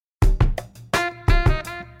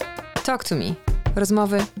Talk to me.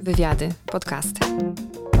 Rozmowy, wywiady, podcasty.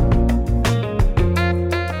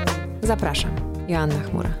 Zapraszam, Joanna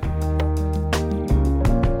Chmura.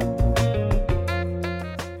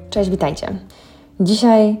 Cześć, witajcie.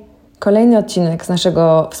 Dzisiaj kolejny odcinek z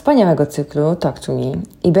naszego wspaniałego cyklu Talk to me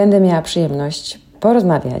i będę miała przyjemność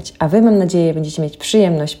porozmawiać, a Wy, mam nadzieję, będziecie mieć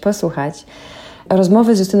przyjemność posłuchać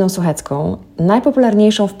rozmowy z Justyną Suchecką,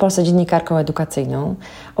 najpopularniejszą w Polsce dziennikarką edukacyjną,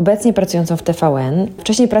 obecnie pracującą w TVN.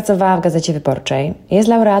 Wcześniej pracowała w Gazecie Wyborczej. Jest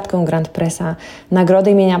laureatką Grand Pressa,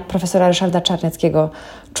 nagrody imienia profesora Ryszarda Czarneckiego,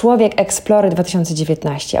 Człowiek E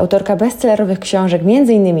 2019. Autorka bestsellerowych książek,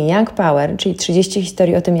 m.in. Young Power, czyli 30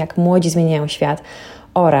 historii o tym, jak młodzi zmieniają świat,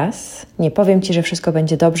 oraz Nie powiem Ci, że wszystko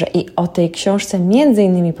będzie dobrze, i o tej książce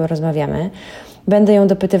m.in. porozmawiamy. Będę ją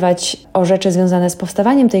dopytywać o rzeczy związane z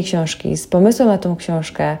powstawaniem tej książki, z pomysłem na tą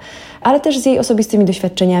książkę, ale też z jej osobistymi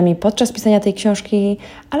doświadczeniami podczas pisania tej książki,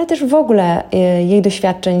 ale też w ogóle jej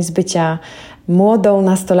doświadczeń z bycia młodą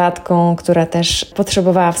nastolatką, która też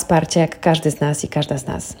potrzebowała wsparcia, jak każdy z nas i każda z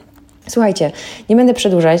nas. Słuchajcie, nie będę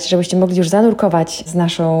przedłużać, żebyście mogli już zanurkować z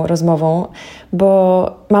naszą rozmową,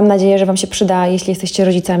 bo mam nadzieję, że Wam się przyda, jeśli jesteście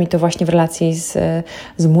rodzicami, to właśnie w relacji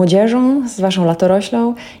z młodzieżą, z Waszą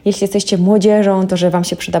latoroślą. Jeśli jesteście młodzieżą, to że Wam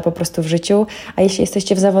się przyda po prostu w życiu, a jeśli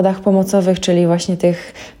jesteście w zawodach pomocowych, czyli właśnie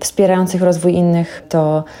tych wspierających rozwój innych,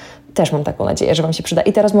 to też mam taką nadzieję, że Wam się przyda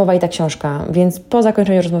i ta rozmowa, i ta książka. Więc po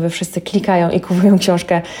zakończeniu rozmowy wszyscy klikają i kupują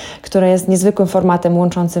książkę, która jest niezwykłym formatem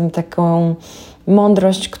łączącym taką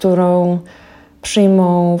mądrość, którą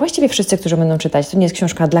przyjmą właściwie wszyscy, którzy będą czytać. To nie jest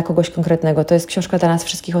książka dla kogoś konkretnego, to jest książka dla nas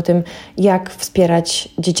wszystkich o tym, jak wspierać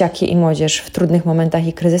dzieciaki i młodzież w trudnych momentach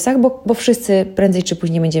i kryzysach, bo wszyscy prędzej czy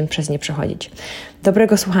później będziemy przez nie przechodzić.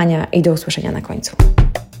 Dobrego słuchania i do usłyszenia na końcu.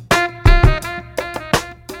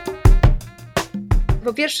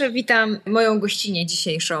 Po pierwsze witam moją gościnę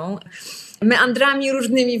dzisiejszą. Meandrami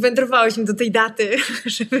różnymi wędrowałyśmy do tej daty,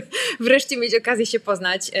 żeby wreszcie mieć okazję się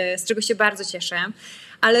poznać, z czego się bardzo cieszę.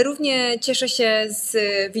 Ale równie cieszę się z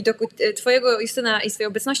widoku Twojego, Justyna, i swojej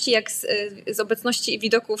obecności, jak z obecności i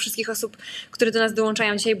widoku wszystkich osób, które do nas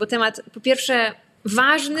dołączają dzisiaj, bo temat po pierwsze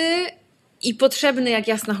ważny i potrzebny jak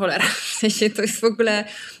jasna cholera. W sensie to jest w ogóle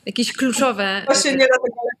jakieś kluczowe. To się nie da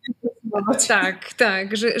tego lepiej.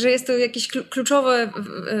 Tak, że jest to jakieś kluczowe,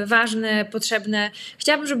 ważne, potrzebne.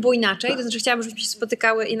 Chciałabym, żeby było inaczej, to znaczy chciałabym, żebyśmy się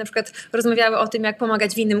spotykały i na przykład rozmawiały o tym, jak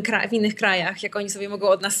pomagać w innych krajach, jak oni sobie mogą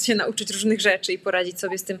od nas się nauczyć różnych rzeczy i poradzić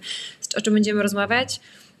sobie z tym, o czym będziemy rozmawiać,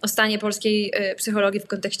 o stanie polskiej psychologii w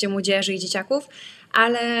kontekście młodzieży i dzieciaków,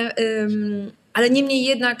 ale niemniej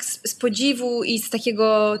jednak z podziwu i z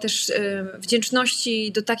takiego też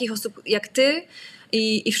wdzięczności do takich osób jak Ty,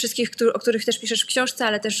 i wszystkich, o których też piszesz w książce,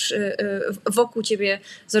 ale też wokół Ciebie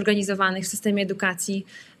zorganizowanych w systemie edukacji.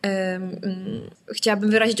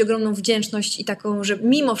 Chciałabym wyrazić ogromną wdzięczność i taką, że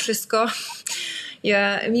mimo wszystko,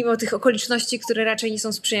 mimo tych okoliczności, które raczej nie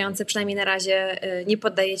są sprzyjające, przynajmniej na razie, nie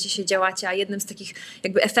poddajecie się, działacie, a jednym z takich,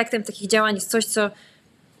 jakby efektem takich działań jest coś, co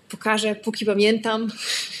pokażę, póki pamiętam,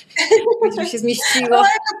 żeby się zmieściło. O,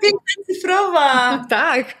 jaka piękna cyfrowa!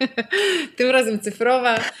 Tak, tym razem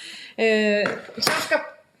cyfrowa. Książka,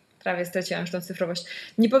 prawie straciłam już tą cyfrowość.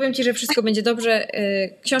 Nie powiem Ci, że wszystko będzie dobrze.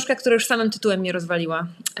 Książka, która już samym tytułem mnie rozwaliła.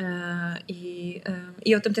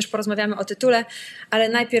 I o tym też porozmawiamy, o tytule, ale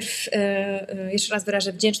najpierw jeszcze raz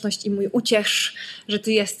wyrażę wdzięczność i mój uciesz, że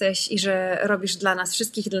Ty jesteś i że robisz dla nas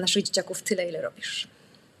wszystkich i dla naszych dzieciaków tyle, ile robisz.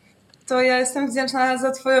 To ja jestem wdzięczna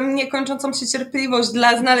za Twoją niekończącą się cierpliwość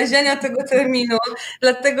dla znalezienia tego terminu,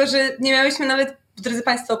 dlatego że nie miałyśmy nawet, drodzy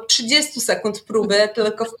Państwo, 30 sekund próby,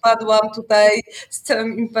 tylko wpadłam tutaj z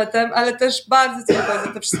całym impetem, ale też bardzo dziękuję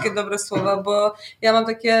za te wszystkie dobre słowa, bo ja mam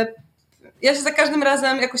takie... Ja się za każdym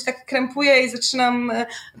razem jakoś tak krępuję i zaczynam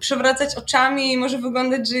przewracać oczami i może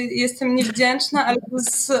wyglądać, że jestem niewdzięczna, ale to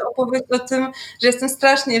jest opowieść o tym, że jestem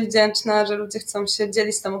strasznie wdzięczna, że ludzie chcą się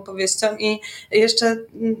dzielić tą opowieścią i jeszcze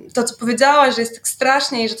to, co powiedziałaś, że jest tak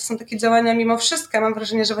strasznie i że to są takie działania mimo wszystko. Ja mam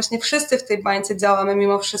wrażenie, że właśnie wszyscy w tej bańce działamy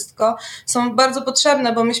mimo wszystko. Są bardzo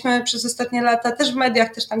potrzebne, bo myśmy przez ostatnie lata też w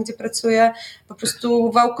mediach, też tam, gdzie pracuję, po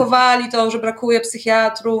prostu wałkowali to, że brakuje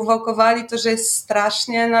psychiatrów, wałkowali to, że jest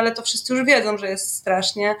strasznie, no ale to wszyscy już wiedzą, że jest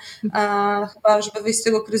strasznie, a chyba, żeby wyjść z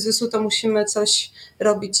tego kryzysu, to musimy coś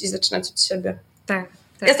robić i zaczynać od siebie. Tak.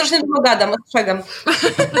 Ja strasznie dużo gadam, ostrzegam.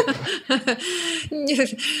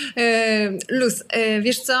 Luz,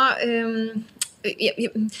 wiesz co,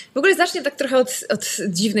 w ogóle zacznę tak trochę od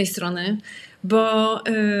dziwnej strony,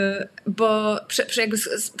 bo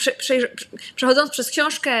przechodząc przez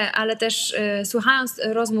książkę, ale też słuchając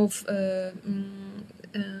rozmów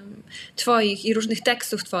Twoich i różnych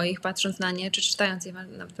tekstów Twoich, patrząc na nie, czy czytając je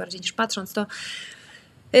nawet bardziej niż patrząc, to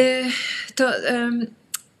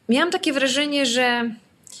miałam takie wrażenie, że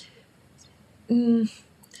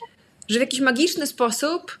w jakiś magiczny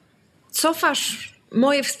sposób cofasz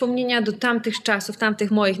moje wspomnienia do tamtych czasów,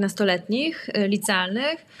 tamtych moich nastoletnich,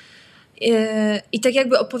 licealnych i tak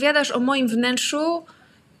jakby opowiadasz o moim wnętrzu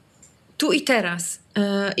tu i teraz.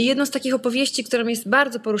 I jedną z takich opowieści, która mnie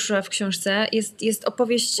bardzo poruszyła w książce, jest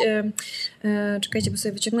opowieść, czekajcie, bo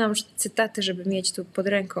sobie wyciągnęłam cytaty, żeby mieć tu pod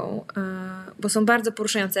ręką, bo są bardzo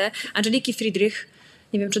poruszające. Angeliki Friedrich,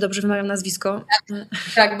 nie wiem, czy dobrze wymawiam nazwisko.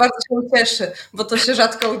 Tak, bardzo się cieszy, bo to się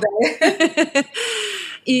rzadko udaje.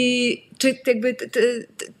 I czy jakby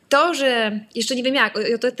to, że jeszcze nie wiem jak,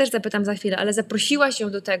 o to też zapytam za chwilę, ale zaprosiłaś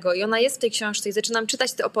ją do tego i ona jest w tej książce i zaczynam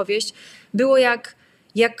czytać tę opowieść, było jak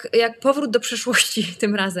powrót do przeszłości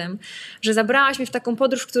tym razem, że zabrałaś mnie w taką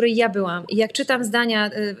podróż, w której ja byłam. I jak czytam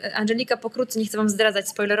zdania, Angelika pokrótce, nie chcę wam zdradzać,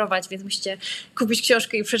 spoilerować, więc musicie kupić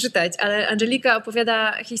książkę i przeczytać, ale Angelika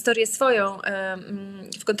opowiada historię swoją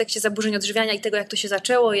w kontekście zaburzeń odżywiania i tego, jak to się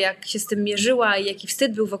zaczęło, jak się z tym mierzyła i jaki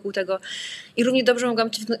wstyd był wokół tego. I równie dobrze mogłam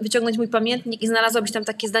wyciągnąć mój pamiętnik i znalazłabyś tam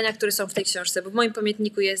takie zdania, które są w tej książce, bo w moim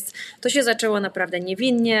pamiętniku jest, to się zaczęło naprawdę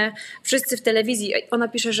niewinnie, wszyscy w telewizji, ona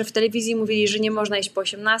pisze, że w telewizji mówili, że nie można jeść po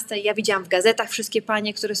 18. Ja widziałam w gazetach wszystkie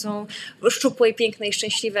panie, które są szczupłe i piękne i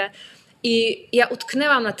szczęśliwe. I ja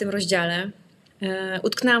utknęłam na tym rozdziale.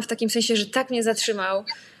 Utknęłam w takim sensie, że tak mnie zatrzymał,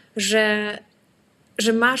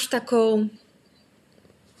 że masz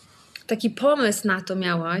taki pomysł na to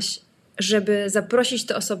miałaś, żeby zaprosić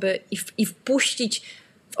te osoby i wpuścić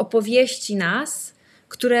w opowieści nas,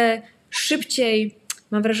 które szybciej,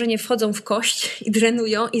 mam wrażenie, wchodzą w kość i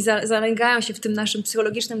drenują i zalęgają się w tym naszym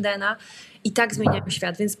psychologicznym DNA i tak zmieniają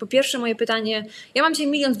świat. Więc po pierwsze moje pytanie, ja mam dzisiaj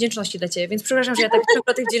milion wdzięczności dla ciebie, więc przepraszam, że ja tak piszę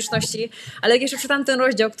o tych wdzięczności, ale jak jeszcze czytam ten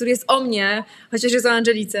rozdział, który jest o mnie, chociaż jest o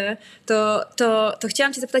Angelice, to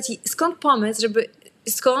chciałam cię zapytać, skąd pomysł,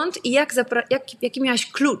 skąd i jaki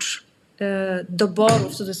miałaś klucz doboru,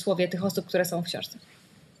 w cudzysłowie, tych osób, które są w książce?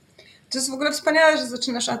 To jest w ogóle wspaniałe, że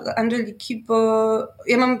zaczynasz od Angeliki, bo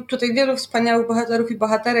ja mam tutaj wielu wspaniałych bohaterów i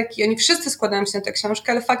bohaterek i oni wszyscy składają się na tę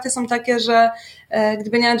książkę, ale fakty są takie, że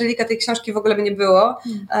gdyby nie Angelika, tej książki w ogóle by nie było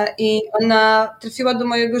i ona trafiła do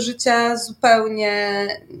mojego życia w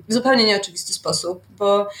zupełnie nieoczywisty sposób,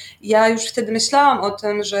 bo ja już wtedy myślałam o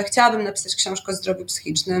tym, że chciałabym napisać książkę o zdrowiu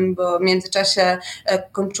psychicznym, bo w międzyczasie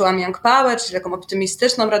kończyłam Young Power, czyli taką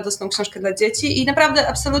optymistyczną, radosną książkę dla dzieci i naprawdę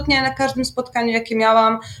absolutnie na każdym spotkaniu, jakie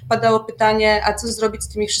miałam, padało pytanie, a co zrobić z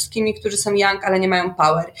tymi wszystkimi, którzy są young, ale nie mają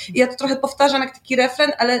power. I ja to trochę powtarzam jak taki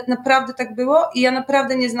refren, ale naprawdę tak było i ja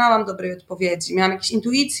naprawdę nie znałam dobrej odpowiedzi. Miałam jakieś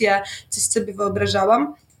intuicje, coś sobie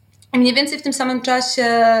wyobrażałam. I mniej więcej w tym samym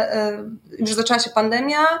czasie już zaczęła się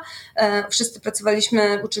pandemia, wszyscy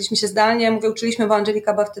uczyliśmy się zdalnie, uczyliśmy, bo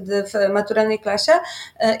Angelika była wtedy w maturalnej klasie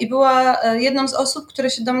i była jedną z osób, które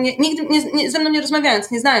się do mnie, nigdy ze mną nie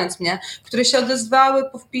rozmawiając, nie znając mnie, które się odezwały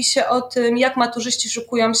po wpisie o tym, jak maturzyści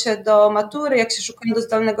szykują się do matury, jak się szykują do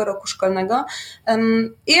zdalnego roku szkolnego.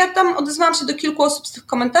 I ja tam odezwałam się do kilku osób z tych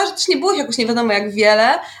komentarzy, też nie było ich jakoś nie wiadomo jak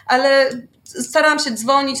wiele, ale starałam się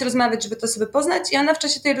dzwonić, rozmawiać, żeby to sobie poznać i ona w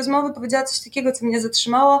czasie tej rozmowy powiedziała coś takiego, co mnie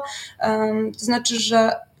zatrzymało, to znaczy,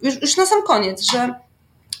 że już na sam koniec, że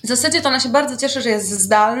w zasadzie to ona się bardzo cieszy, że jest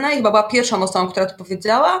zdalna i chyba była pierwszą osobą, która to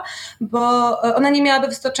powiedziała, bo ona nie miałaby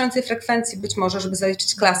wystarczającej frekwencji być może, żeby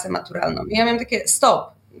zaliczyć klasę maturalną. I ja miałam takie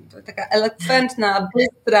stop. Taka elokwentna,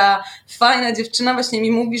 bystra, fajna dziewczyna właśnie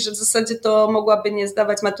mi mówi, że w zasadzie to mogłaby nie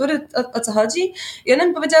zdawać matury, o co chodzi. I ona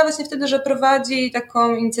mi powiedziała właśnie wtedy, że prowadzi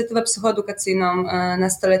taką inicjatywę psychoedukacyjną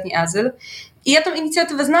Nastoletni Azyl. I ja tą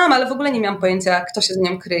inicjatywę znałam, ale w ogóle nie miałam pojęcia, kto się z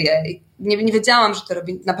nią kryje. Nie wiedziałam, że to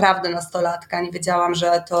robi naprawdę nastolatka, nie wiedziałam,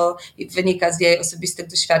 że to wynika z jej osobistych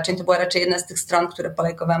doświadczeń. To była raczej jedna z tych stron, które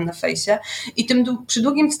polajkowałam na fejsie. I tym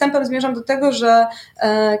przydługim wstępem zmierzam do tego, że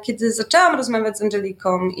kiedy zaczęłam rozmawiać z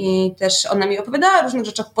Angeliką i też ona mi opowiadała o różnych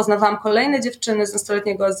rzeczach, poznawałam kolejne dziewczyny z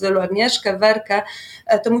nastoletniego azylu, Agnieszkę, Werkę,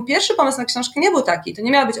 to mój pierwszy pomysł na książkę nie był taki, to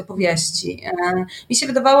nie miały być opowieści. Mi się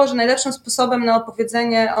wydawało, że najlepszym sposobem na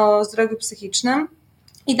opowiedzenie o zdrowiu psychicznym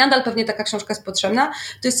i nadal pewnie taka książka jest potrzebna,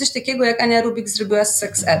 to jest coś takiego, jak Ania Rubik zrobiła z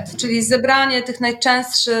Sex Ed, czyli zebranie tych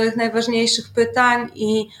najczęstszych, najważniejszych pytań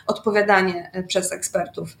i odpowiadanie przez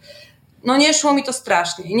ekspertów. No nie szło mi to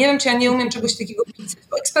strasznie. Nie wiem, czy ja nie umiem czegoś takiego pisać,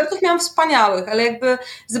 bo ekspertów miałam wspaniałych, ale jakby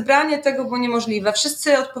zebranie tego było niemożliwe.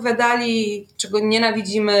 Wszyscy odpowiadali, czego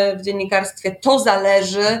nienawidzimy w dziennikarstwie, to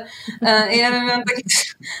zależy. Ja miałam taki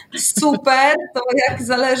super, to jak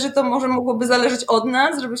zależy, to może mogłoby zależeć od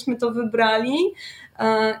nas, żebyśmy to wybrali.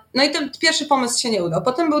 No i ten pierwszy pomysł się nie udał.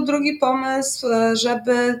 Potem był drugi pomysł,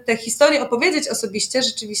 żeby te historie opowiedzieć osobiście,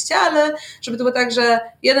 rzeczywiście, ale żeby to było tak, że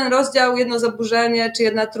jeden rozdział, jedno zaburzenie, czy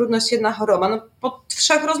jedna trudność, jedna choroba. No, po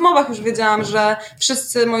 3 rozmowach już wiedziałam, że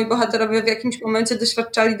wszyscy moi bohaterowie w jakimś momencie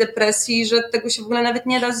doświadczali depresji, że tego się w ogóle nawet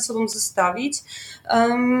nie da ze sobą zestawić.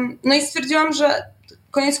 No i stwierdziłam, że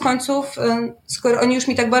koniec końców, skoro oni już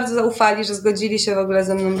mi tak bardzo zaufali, że zgodzili się w ogóle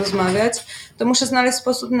ze mną rozmawiać, to muszę znaleźć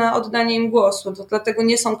sposób na oddanie im głosu. To dlatego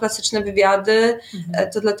nie są klasyczne wywiady,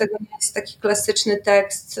 to dlatego nie jest taki klasyczny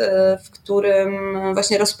tekst, w którym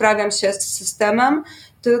właśnie rozprawiam się z systemem,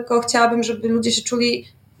 tylko chciałabym, żeby ludzie się czuli,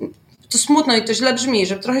 to smutno i to źle brzmi,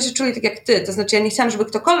 żeby trochę się czuli tak jak ty. To znaczy ja nie chciałam, żeby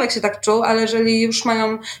ktokolwiek się tak czuł, ale jeżeli już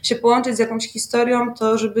mają się połączyć z jakąś historią,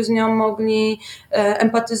 to żeby z nią mogli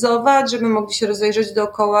empatyzować, żeby mogli się rozejrzeć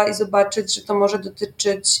dookoła i zobaczyć, że to może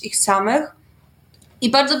dotyczyć ich samych.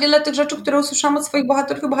 I bardzo wiele tych rzeczy, które usłyszałam od swoich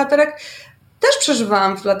bohaterów i bohaterek, też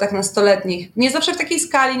przeżywałam w latach nastoletnich. Nie zawsze w takiej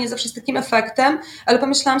skali, nie zawsze z takim efektem, ale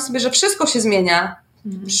pomyślałam sobie, że wszystko się zmienia.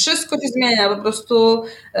 Wszystko się zmienia, po prostu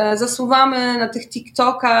zasuwamy na tych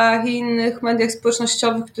TikTokach i innych mediach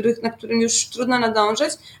społecznościowych, na którym już trudno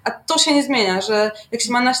nadążyć, a to się nie zmienia, że jak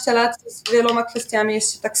się ma naście lat, to z wieloma kwestiami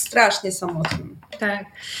jest się tak strasznie samotnym. Tak.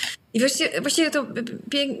 I właściwie to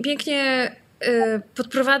pięknie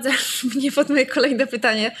podprowadzasz mnie pod moje kolejne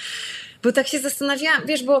pytanie, bo tak się zastanawiałam,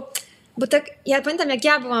 wiesz, bo tak, ja pamiętam, jak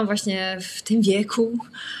ja byłam właśnie w tym wieku,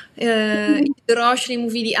 dorośli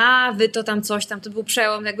mówili, a wy to tam coś tam, to był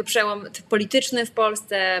przełom polityczny w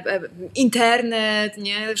Polsce, internet,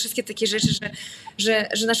 nie? Wszystkie takie rzeczy,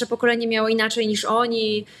 że nasze pokolenie miało inaczej niż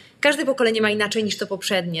oni. Każde pokolenie ma inaczej niż to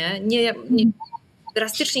poprzednie. Nie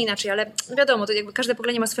drastycznie inaczej, ale wiadomo, to jakby każde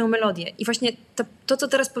pokolenie ma swoją melodię. I właśnie to co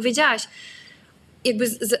teraz powiedziałaś, jakby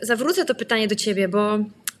zawrócę to pytanie do ciebie,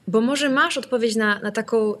 bo może masz odpowiedź na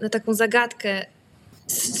taką zagadkę,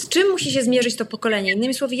 z czym musi się zmierzyć to pokolenie?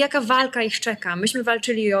 Innymi słowy, jaka walka ich czeka? Myśmy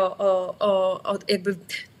walczyli o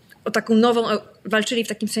taką nową, walczyli w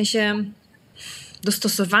takim sensie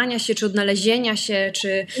dostosowania się, czy odnalezienia się,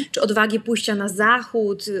 czy odwagi pójścia na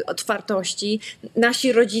zachód, otwartości.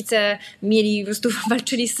 Nasi rodzice po prostu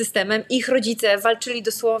walczyli z systemem, ich rodzice walczyli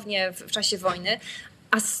dosłownie w czasie wojny.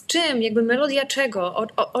 A z czym? Jakby melodia czego?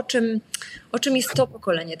 O czym jest to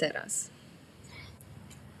pokolenie teraz?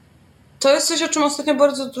 To jest coś, o czym ostatnio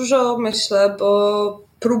bardzo dużo myślę, bo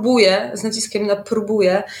próbuję, z naciskiem na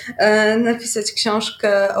próbuję, napisać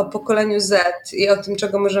książkę o pokoleniu Z i o tym,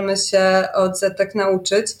 czego możemy się od Zetek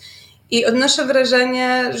nauczyć. I odnoszę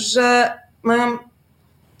wrażenie, że mają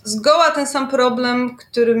zgoła ten sam problem,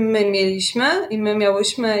 który my mieliśmy i my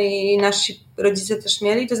miałyśmy i nasi rodzice też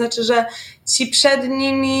mieli. To znaczy, że ci przed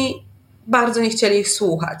nimi bardzo nie chcieli ich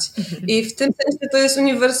słuchać. I w tym sensie to jest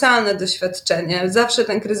uniwersalne doświadczenie. Zawsze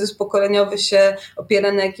ten kryzys pokoleniowy się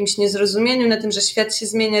opiera na jakimś niezrozumieniu, na tym, że świat się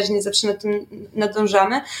zmienia, że nie zawsze na tym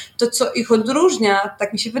nadążamy. To, co ich odróżnia,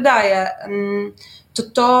 tak mi się wydaje,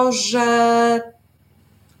 to, że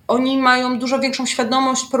oni mają dużo większą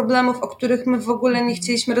świadomość problemów, o których my w ogóle nie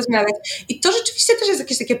chcieliśmy rozmawiać. I to rzeczywiście też jest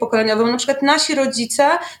jakieś takie pokoleniowe. Na przykład nasi rodzice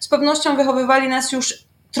z pewnością wychowywali nas już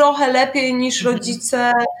trochę lepiej niż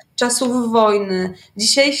rodzice czasów wojny.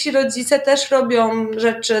 Dzisiejsi rodzice też robią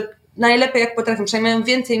rzeczy najlepiej jak potrafią, przynajmniej mają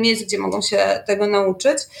więcej miejsc, gdzie mogą się tego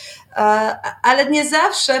nauczyć, ale nie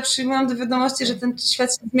zawsze przyjmują do wiadomości, że ten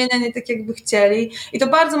świat się zmienia nie tak, jakby chcieli. I to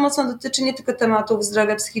bardzo mocno dotyczy nie tylko tematów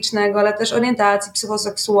zdrowia psychicznego, ale też orientacji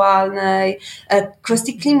psychoseksualnej,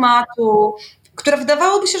 kwestii klimatu, która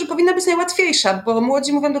wydawałoby się, że powinna być najłatwiejsza, bo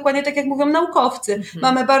młodzi mówią dokładnie tak, jak mówią naukowcy.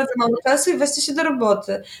 Mamy bardzo mało czasu i weźcie się do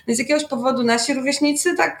roboty. No i z jakiegoś powodu nasi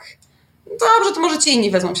rówieśnicy tak, dobrze, to może ci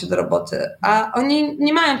inni wezmą się do roboty. A oni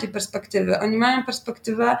nie mają tej perspektywy. Oni mają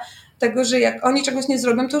perspektywę tego, że jak oni czegoś nie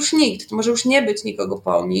zrobią, to już nikt. To może już nie być nikogo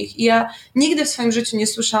po nich. I ja nigdy w swoim życiu nie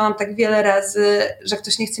słyszałam tak wiele razy, że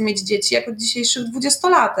ktoś nie chce mieć dzieci, jak od dzisiejszych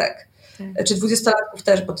 20-latek. Czy 20-latków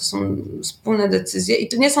też, bo to są wspólne decyzje. I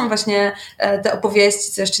to nie są właśnie te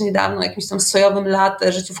opowieści, co jeszcze niedawno, o jakimś tam sojowym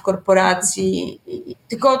latte, życiu w korporacji,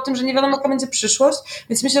 tylko o tym, że nie wiadomo, jaka będzie przyszłość.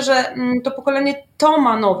 Więc myślę, że to pokolenie to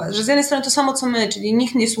ma nowe, że z jednej strony to samo, co my, czyli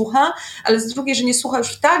nikt nie słucha, ale z drugiej, że nie słucha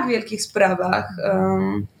już w tak wielkich sprawach,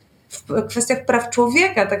 w kwestiach praw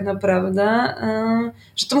człowieka tak naprawdę,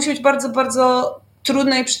 że to musi być bardzo, bardzo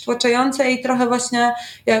trudne i przytłaczające i trochę właśnie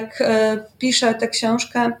jak piszę tę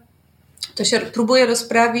książkę, to się próbuje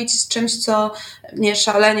rozprawić z czymś, co mnie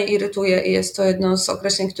szalenie irytuje i jest to jedno z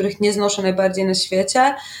określeń, których nie znoszę najbardziej na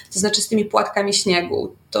świecie, to znaczy z tymi płatkami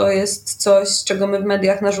śniegu. To jest coś, czego my w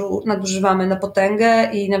mediach nadużywamy na potęgę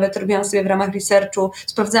i nawet robiłam sobie w ramach researchu,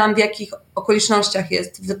 sprawdzałam, w jakich okolicznościach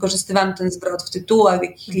jest wykorzystywany ten zwrot w tytułach, w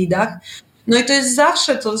jakich lidach. No i to jest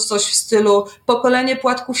zawsze to coś w stylu pokolenie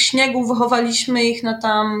płatków śniegu, wychowaliśmy ich na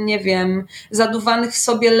tam, nie wiem, zaduwanych w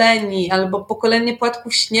sobie leni, albo pokolenie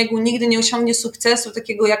płatków śniegu nigdy nie osiągnie sukcesu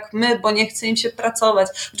takiego jak my, bo nie chce im się pracować.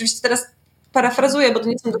 Oczywiście teraz parafrazuję, bo to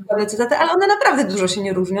nie są dokładne cytaty, ale one naprawdę dużo się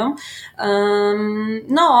nie różnią.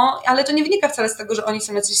 No, ale to nie wynika wcale z tego, że oni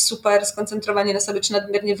są jacyś super skoncentrowani na sobie, czy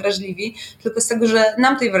nadmiernie wrażliwi, tylko z tego, że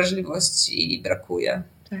nam tej wrażliwości brakuje.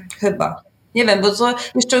 Tak. Chyba. Nie wiem, bo to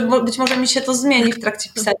jeszcze być może mi się to zmieni w trakcie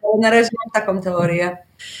pisania, ale na razie mam taką teorię.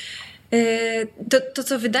 To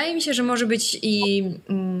co wydaje mi się, że może być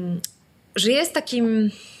że jest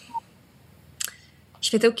takim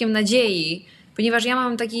światełkiem nadziei, ponieważ ja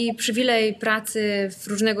mam taki przywilej pracy w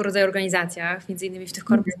różnego rodzaju organizacjach, między innymi w tych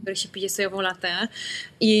korporacjach, w których się pije sojową latę.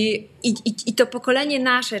 I to pokolenie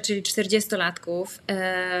nasze, czyli 40-latków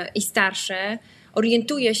i starsze,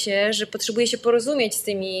 orientuje się, że potrzebuje się porozumieć z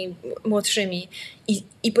tymi młodszymi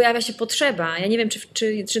i pojawia się potrzeba. Ja nie wiem,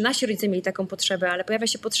 czy nasi rodzice mieli taką potrzebę, ale pojawia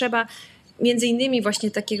się potrzeba między innymi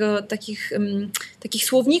właśnie takich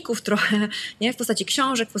słowników trochę, nie? W postaci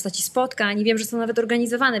książek, w postaci spotkań. Wiem, że są nawet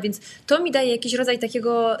organizowane, więc to mi daje jakiś rodzaj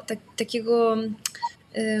takiego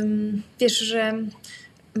wiesz,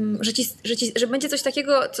 że będzie coś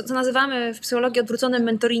takiego, co nazywamy w psychologii odwróconym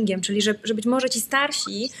mentoringiem, czyli że być może ci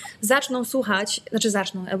starsi zaczną słuchać,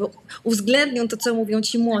 albo uwzględnią to, co mówią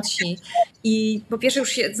ci młodsi. I po pierwsze już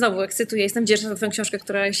się znowu ekscytuję, jestem wdzięczna za twoją książkę,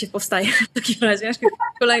 która się powstaje w takim razie.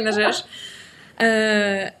 Kolejna rzecz.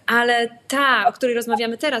 Ale ta, o której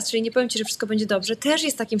rozmawiamy teraz, czyli Nie powiem ci, że wszystko będzie dobrze, też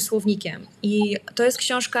jest takim słownikiem. I to jest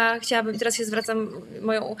książka, teraz się zwracam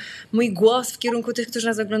mój głos w kierunku tych, którzy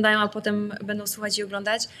nas oglądają, a potem będą słuchać i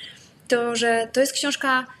oglądać, że to jest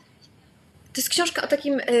książka o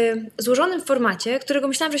takim złożonym formacie, którego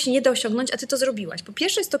myślałam, że się nie da osiągnąć, a ty to zrobiłaś. Po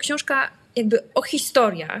pierwsze jest to książka jakby o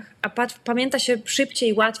historiach, a pamięta się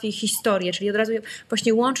szybciej, łatwiej historię, czyli od razu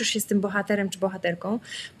właśnie łączysz się z tym bohaterem czy bohaterką.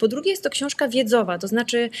 Po drugie jest to książka wiedzowa, to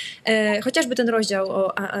znaczy chociażby ten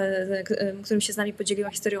rozdział, którym się z nami podzieliła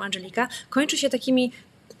historią Angelika, kończy się takimi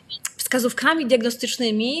wskazówkami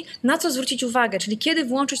diagnostycznymi, na co zwrócić uwagę, czyli kiedy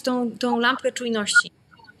włączyć tą lampkę czujności.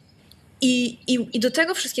 I do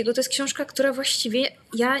tego wszystkiego to jest książka, która właściwie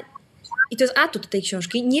i to jest atut tej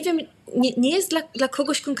książki, nie wiem, nie jest dla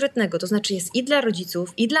kogoś konkretnego, to znaczy jest i dla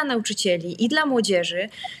rodziców, i dla nauczycieli, i dla młodzieży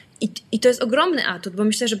i to jest ogromny atut, bo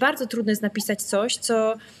myślę, że bardzo trudno jest napisać coś,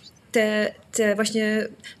 co te właśnie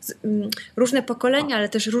różne pokolenia, ale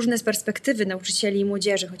też różne z perspektywy nauczycieli i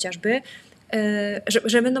młodzieży chociażby,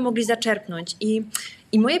 że będą mogli zaczerpnąć.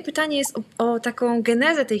 I moje pytanie jest o taką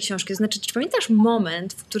genezę tej książki, to znaczy, czy pamiętasz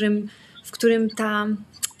moment, w którym ta,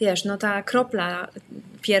 wiesz, ta kropla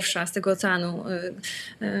pierwsza z tego oceanu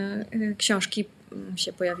książki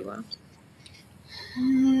się pojawiła?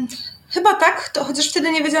 Chyba tak, chociaż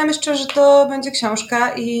wtedy nie wiedziałam jeszcze, że to będzie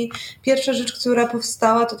książka i pierwsza rzecz, która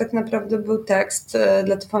powstała, to tak naprawdę był tekst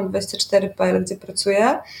dla TVN24.pl, gdzie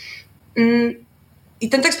pracuję. I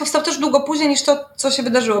ten tekst powstał też długo później niż to, co się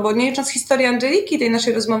wydarzyło, bo nie licząc historii Angeliki, tej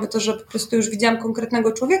naszej rozmowy, to, że po prostu już widziałam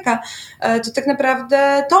konkretnego człowieka, to tak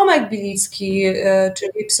naprawdę Tomek Bilicki,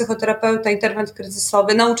 czyli psychoterapeuta, interwent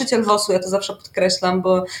kryzysowy, nauczyciel WOS-u, ja to zawsze podkreślam,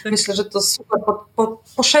 bo myślę, że to super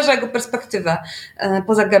poszerza jego perspektywę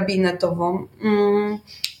pozagabinetową.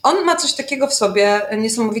 On ma coś takiego w sobie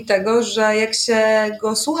niesamowitego, że jak się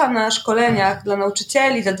go słucha na szkoleniach dla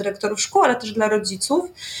nauczycieli, dla dyrektorów szkół, ale też dla rodziców,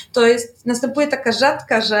 to następuje taka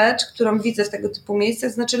rzadka rzecz, którą widzę w tego typu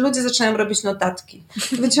miejscach, znaczy ludzie zaczynają robić notatki.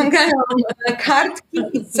 Wyciągają kartki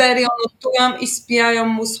i serio notują i spijają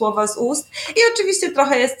mu słowa z ust. I oczywiście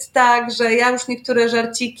trochę jest tak, że ja już niektóre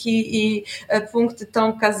żarciki i punkty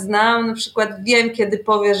Tomka znam, na przykład wiem, kiedy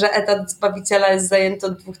powie, że etat Zbawiciela jest zajęty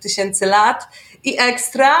od 2000 lat i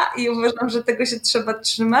ekstra i uważam, że tego się trzeba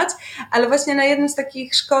trzymać, ale właśnie na jednym z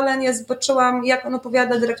takich szkoleń ja zobaczyłam, jak on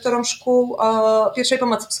opowiada dyrektorom szkół o pierwszej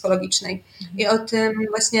pomocy psychologicznej i o tym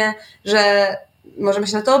właśnie, że możemy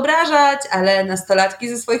się na to obrażać, ale nastolatki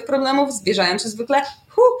ze swoich problemów zbliżają się zwykle,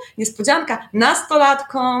 niespodzianka,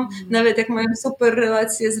 nastolatkom, nawet jak mają super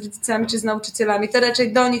relacje z rodzicami czy z nauczycielami, to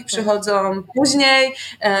raczej do nich przychodzą później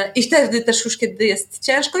i wtedy też już, kiedy jest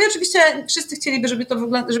ciężko. I oczywiście wszyscy chcieliby,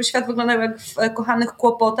 żeby świat wyglądał jak w Kochanych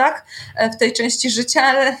kłopotach w tej części życia,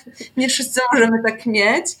 ale nie wszyscy możemy tak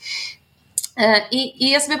mieć. I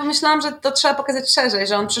ja sobie pomyślałam, że to trzeba pokazać szerzej,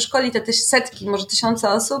 że on przeszkoli te setki, może tysiące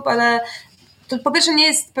osób, ale to po pierwsze nie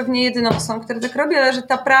jest pewnie jedyną osobą, która tak robi, ale że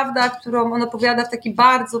ta prawda, którą on opowiada w taki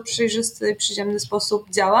bardzo przejrzysty, przyziemny sposób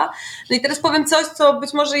działa. No i teraz powiem coś, co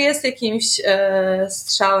być może jest jakimś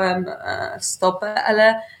strzałem w stopę,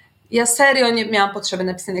 ale ja serio nie miałam potrzeby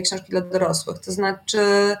napisania książki dla dorosłych. To znaczy,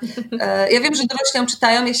 ja wiem, że dorośli ją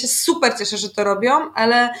czytają, ja się super cieszę, że to robią,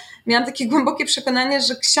 ale miałam takie głębokie przekonanie,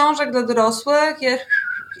 że książek dla dorosłych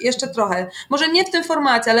jeszcze trochę. Może nie w tym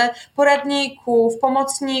formacie, ale poradników,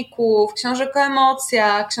 pomocników, książek o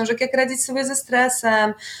emocjach, książek jak radzić sobie ze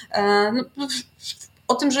stresem,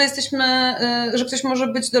 o tym, że ktoś może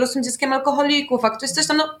być dorosłym dzieckiem alkoholików, a ktoś coś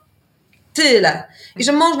tam, tyle. I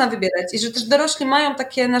że można wybierać. I że też dorośli mają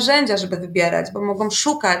takie narzędzia, żeby wybierać, bo mogą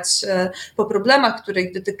szukać po problemach, które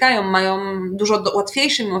ich dotykają, mają dużo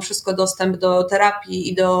łatwiejszy mimo wszystko dostęp do terapii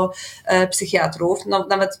i do psychiatrów,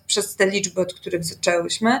 nawet przez te liczby, od których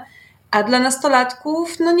zaczęłyśmy. A dla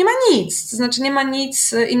nastolatków nie ma nic. To znaczy nie ma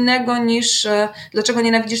nic innego niż dlaczego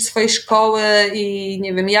nienawidzisz swojej szkoły i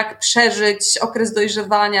nie wiem, jak przeżyć okres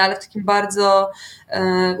dojrzewania, ale w takim bardzo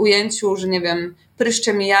ujęciu, że nie wiem,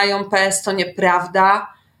 pryszcze mijają, PS to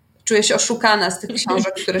nieprawda. Czuję się oszukana z tych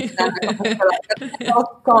książek, które czytałam jako nastolatka.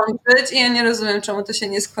 To skończyć i ja nie rozumiem, czemu to się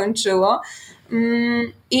nie skończyło.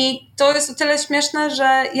 I to jest o tyle śmieszne,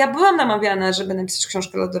 że ja byłam namawiana, żeby napisać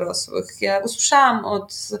książkę dla dorosłych. Ja usłyszałam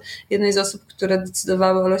od jednej z osób, które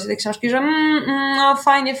decydowały o losie tej książki, że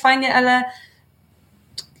fajnie, ale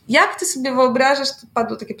jak ty sobie wyobrażasz, to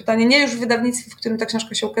padło takie pytanie, nie już w wydawnictwie, w którym ta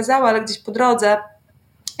książka się ukazała, ale gdzieś po drodze,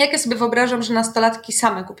 jak ja sobie wyobrażam, że nastolatki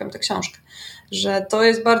same kupią tę książkę, że to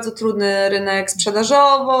jest bardzo trudny rynek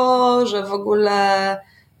sprzedażowo, że w ogóle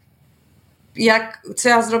co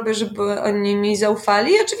ja zrobię, żeby oni mi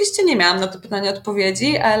zaufali? Oczywiście nie miałam na to pytanie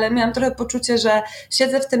odpowiedzi, ale miałam trochę poczucie, że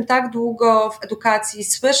siedzę w tym tak długo w edukacji,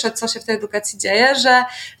 słyszę, co się w tej edukacji dzieje, że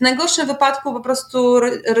w najgorszym wypadku po prostu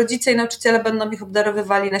rodzice i nauczyciele będą ich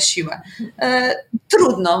obdarowywali na siłę.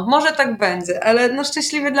 Trudno, może tak będzie, ale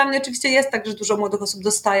szczęśliwie dla mnie oczywiście jest tak, że dużo młodych osób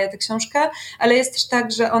dostaje tę książkę, ale jest też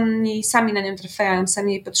tak, że oni sami na nią trafiają,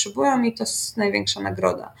 sami jej potrzebują i to jest największa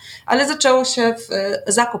nagroda. Ale zaczęło się w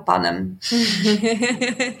Zakopanem.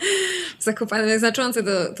 Zakopane, znaczące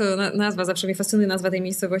to nazwa, zawsze mnie fascynuje nazwa tej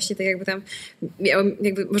miejscowości, tak jakby tam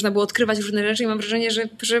można było odkrywać różne rzeczy i mam wrażenie,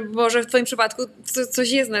 że Boże, w twoim przypadku coś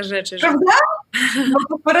jest na rzeczy. Prawda?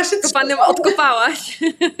 To pora się Zakopanem odkopałaś.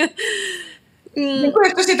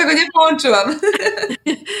 Dziękuję, wcześniej tego nie połączyłam.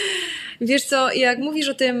 Wiesz co, jak mówisz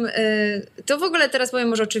o tym, to w ogóle teraz powiem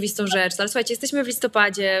może oczywistą rzecz, ale słuchajcie, jesteśmy w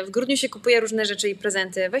listopadzie, w grudniu się kupuje różne rzeczy i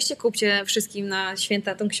prezenty. Weźcie, kupcie wszystkim na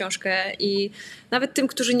święta tą książkę i nawet tym,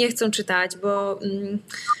 którzy nie chcą czytać, bo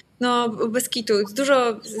bez kitu,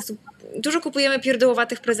 dużo kupujemy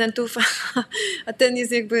pierdołowatych prezentów, a ten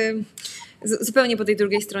jest jakby zupełnie po tej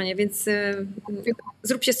drugiej stronie, więc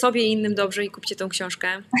zróbcie sobie i innym dobrze i kupcie tą książkę.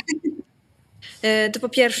 To po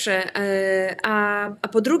pierwsze, a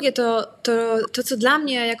po drugie to, co dla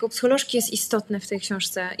mnie jako psycholożki jest istotne w tej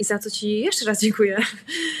książce i za co ci jeszcze raz dziękuję,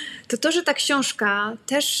 to, że ta książka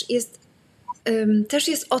też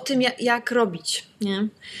jest o tym, jak robić, nie?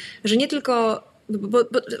 Że nie tylko, bo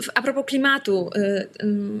a propos klimatu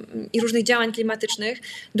i różnych działań klimatycznych,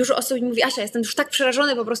 dużo osób mi mówi: Asia, jestem już tak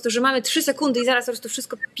przerażony po prostu, że mamy 3 sekundy i zaraz po prostu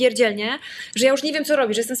wszystko pierdzielnie, że ja już nie wiem, co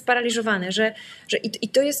robić, że jestem sparaliżowany,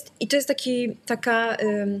 to jest taki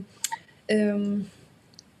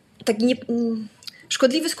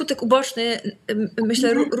szkodliwy skutek uboczny,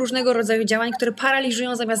 myślę, różnego rodzaju działań, które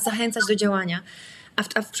paraliżują zamiast zachęcać do działania.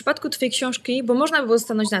 A w przypadku twojej książki, bo można by było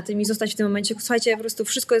stanąć na tym i zostać w tym momencie, słuchajcie, po prostu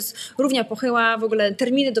wszystko jest równia pochyła, w ogóle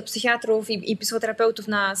terminy do psychiatrów i psychoterapeutów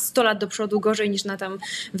na 100 lat do przodu gorzej niż na tam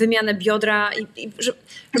wymianę biodra i że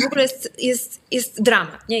w ogóle jest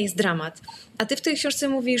dramat, nie? Jest dramat. A ty w tej książce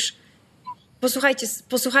mówisz: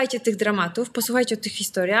 posłuchajcie tych dramatów, posłuchajcie o tych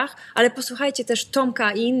historiach, ale posłuchajcie też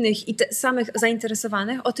Tomka i innych i samych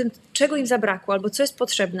zainteresowanych o tym, czego im zabrakło, albo co jest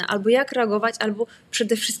potrzebne, albo jak reagować, albo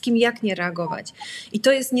przede wszystkim jak nie reagować. I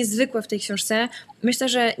to jest niezwykłe w tej książce. Myślę,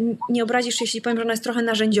 że nie obrazisz się, jeśli powiem, że ona jest trochę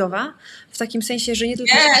narzędziowa, w takim sensie, że nie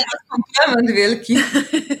tylko... Nie, to komplement wielki.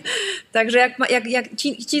 Także jak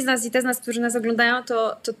ci z nas i te z nas, którzy nas oglądają,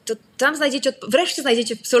 to tam wreszcie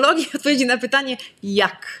znajdziecie w psychologii odpowiedzi na pytanie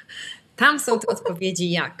jak. Tam są te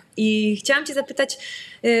odpowiedzi jak. I chciałam cię zapytać,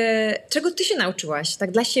 czego ty się nauczyłaś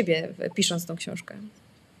tak dla siebie, pisząc tą książkę?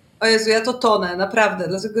 O Jezu, ja to tonę, naprawdę,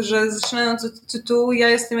 dlatego że zaczynając od tytułu, ja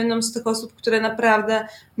jestem jedną z tych osób, które naprawdę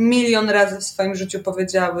 1 000 000 razy w swoim życiu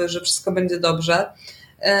powiedziały, że wszystko będzie dobrze.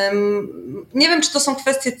 Nie wiem, czy to są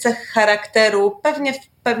kwestie cech charakteru, pewnie w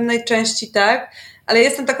pewnej części tak, ale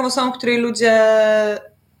jestem taką osobą, której ludzie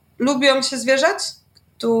lubią się zwierzać.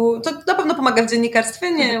 To na pewno pomaga w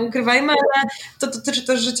dziennikarstwie, nie ukrywajmy, ale to dotyczy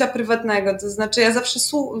też życia prywatnego. To znaczy ja zawsze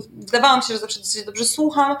wydawało mi się, że zawsze dosyć dobrze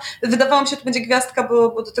słucham. Wydawało mi się, że to będzie gwiazdka,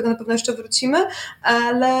 bo do tego na pewno jeszcze wrócimy,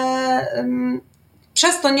 ale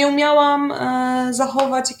przez to nie umiałam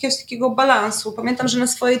zachować jakiegoś takiego balansu. Pamiętam, że na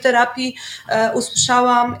swojej terapii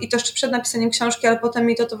usłyszałam, i to jeszcze przed napisaniem książki, ale potem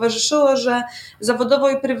mi to towarzyszyło, że zawodowo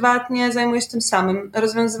i prywatnie zajmuję się tym samym,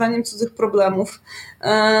 rozwiązywaniem cudzych problemów.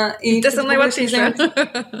 I te są najłatwiejsze.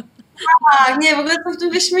 Tak, nie, w ogóle jestem w tym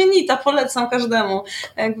wyśmienita, polecam każdemu.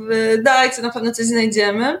 Jakby dajcie, na pewno coś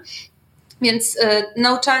znajdziemy. Więc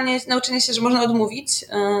nauczenie się, że można odmówić,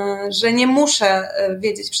 że nie muszę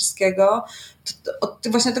wiedzieć wszystkiego. Od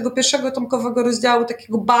właśnie tego pierwszego tomkowego rozdziału,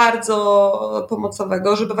 takiego bardzo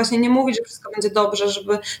pomocowego, żeby właśnie nie mówić, że wszystko będzie dobrze,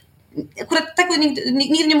 żeby... Akurat tego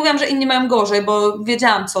nigdy nie mówiłam, że inni mają gorzej, bo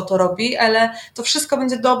wiedziałam, co to robi, ale to wszystko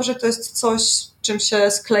będzie dobrze, to jest coś, czym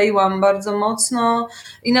się skleiłam bardzo mocno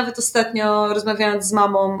i nawet ostatnio rozmawiając z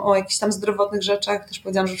mamą o jakichś tam zdrowotnych rzeczach, też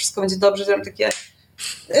powiedziałam, że wszystko będzie dobrze, że mam takie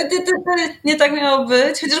nie tak miało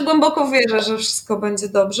być, chociaż głęboko wierzę, że wszystko będzie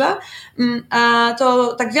dobrze. A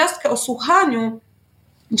to ta gwiazdka o słuchaniu,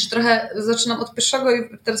 czy trochę zaczynam od pierwszego i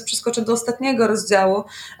teraz przeskoczę do ostatniego rozdziału.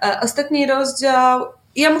 Ostatni rozdział,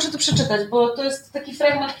 ja muszę to przeczytać, bo to jest taki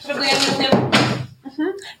fragment, którego ja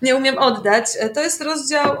nie umiem oddać. To jest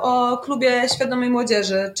rozdział o klubie świadomej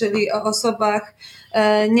młodzieży, czyli o osobach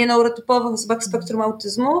nieneurotypowych, osobach w spektrum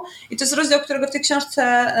autyzmu. I to jest rozdział, którego w tej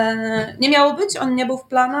książce nie miało być, on nie był w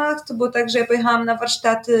planach. To było tak, że ja pojechałam na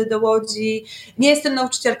warsztaty do Łodzi. Nie jestem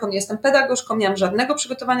nauczycielką, nie jestem pedagogzką, nie mam żadnego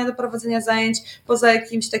przygotowania do prowadzenia zajęć, poza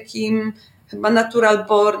jakimś takim chyba natural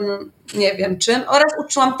born, nie wiem czym, oraz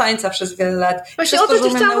uczyłam tańca przez wiele lat. Właśnie o to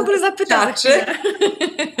cię chciałam w ogóle zapytać.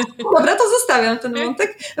 Dobra, to zostawiam ten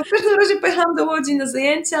wątek. W każdym razie pojechałam do Łodzi na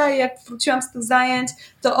zajęcia i jak wróciłam z tych zajęć,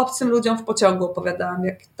 to obcym ludziom w pociągu opowiadałam,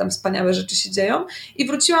 jak tam wspaniałe rzeczy się dzieją. I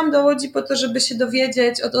wróciłam do Łodzi po to, żeby się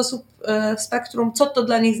dowiedzieć od osób w spektrum, co to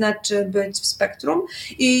dla nich znaczy być w spektrum.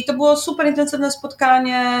 I to było super intensywne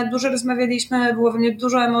spotkanie, dużo rozmawialiśmy, było we mnie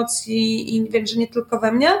dużo emocji i wiem, że nie tylko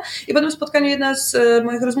we mnie. I po tym spotkaniu jedna z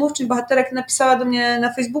moich rozmówczyń, bohaterek, napisała do mnie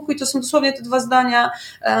na Facebooku i to są dosłownie te 2 zdania,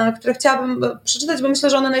 które chciałabym przeczytać, bo myślę,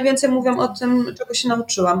 że one najwięcej mówią o tym, czego się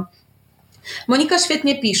nauczyłam. Monika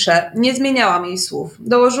świetnie pisze, nie zmieniałam jej słów,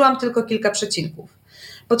 dołożyłam tylko kilka przecinków.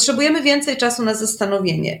 Potrzebujemy więcej czasu na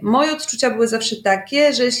zastanowienie. Moje odczucia były zawsze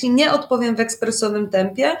takie, że jeśli nie odpowiem w ekspresowym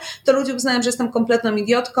tempie, to ludzie uznają, że jestem kompletną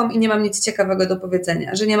idiotką i nie mam nic ciekawego do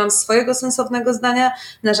powiedzenia, że nie mam swojego sensownego zdania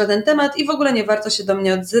na żaden temat i w ogóle nie warto się do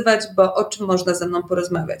mnie odzywać, bo o czym można ze mną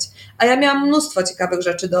porozmawiać. A ja miałam mnóstwo ciekawych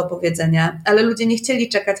rzeczy do opowiedzenia, ale ludzie nie chcieli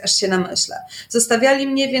czekać, aż się namyślę. Zostawiali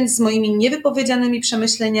mnie więc z moimi niewypowiedzianymi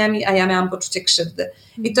przemyśleniami, a ja miałam poczucie krzywdy.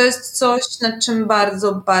 I to jest coś, nad czym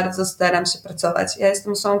bardzo, bardzo staram się pracować. Ja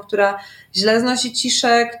jestem osobą, która źle znosi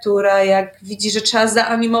ciszę, która jak widzi, że trzeba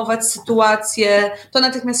zaanimować sytuację, to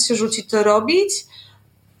natychmiast się rzuci to robić.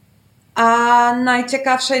 A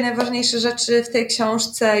najciekawsze i najważniejsze rzeczy w tej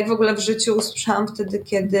książce i w ogóle w życiu usłyszałam wtedy,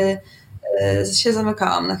 kiedy się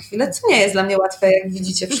zamykałam na chwilę, co nie jest dla mnie łatwe, jak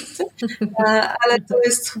widzicie wszyscy, ale to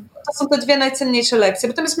są te 2 najcenniejsze lekcje,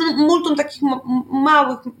 bo tam jest multum takich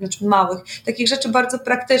małych, takich rzeczy bardzo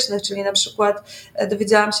praktycznych, czyli na przykład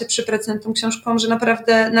dowiedziałam się przy pracy nad tą książką, że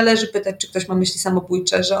naprawdę należy pytać, czy ktoś ma myśli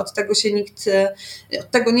samobójcze, że od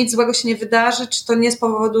tego nic złego się nie wydarzy, czy to nie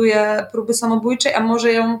spowoduje próby samobójczej, a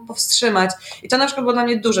może ją powstrzymać. I to na przykład było dla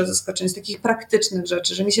mnie duże zaskoczenie z takich praktycznych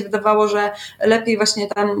rzeczy, że mi się wydawało, że lepiej właśnie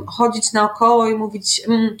tam chodzić naokoło i mówić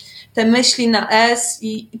te myśli na S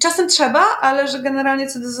i czasem trzeba, ale że generalnie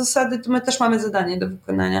co do zasady to my też mamy zadanie do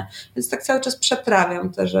wykonania. Więc tak cały czas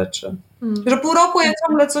przetrawiam te rzeczy. Że pół roku ja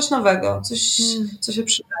ciągle coś nowego, co się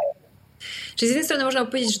przydaje. Czyli z jednej strony można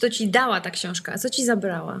powiedzieć, że to ci dała ta książka, a co ci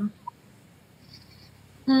zabrała?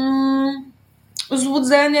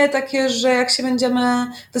 Złudzenie takie, że jak się będziemy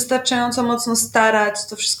wystarczająco mocno starać,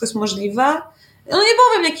 to wszystko jest możliwe. No nie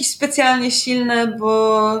powiem jakieś specjalnie silne,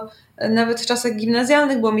 bo nawet w czasach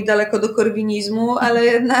gimnazjalnych było mi daleko do korwinizmu, ale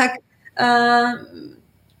jednak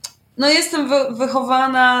jestem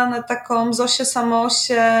wychowana na taką Zosię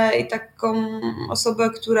Samosię i taką osobę,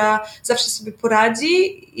 która zawsze sobie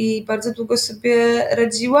poradzi i bardzo długo sobie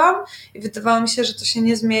radziłam i wydawało mi się, że to się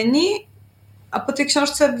nie zmieni, a po tej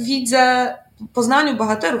książce widzę, po poznaniu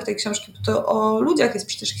bohaterów tej książki, bo to o ludziach jest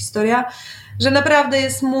przecież historia, że naprawdę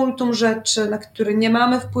jest multum rzeczy, na które nie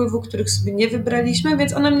mamy wpływu, których sobie nie wybraliśmy,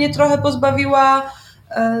 więc ona mnie trochę pozbawiła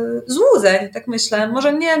złudzeń, tak myślę.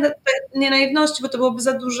 Może nie naiwności, bo to byłoby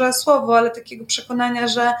za duże słowo, ale takiego przekonania,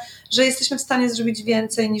 że jesteśmy w stanie zrobić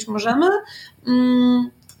więcej niż możemy.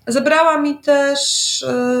 Zabrała mi też,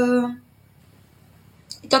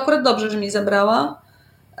 i to akurat dobrze, że mi zabrała,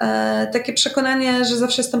 takie przekonanie, że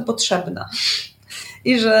zawsze jestem potrzebna.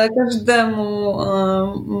 i że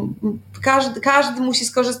każdy musi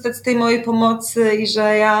skorzystać z tej mojej pomocy i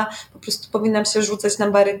że ja po prostu powinnam się rzucać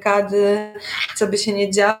na barykady, co by się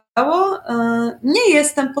nie działo. Nie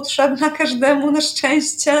jestem potrzebna każdemu na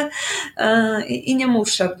szczęście i nie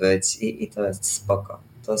muszę być i to jest spoko.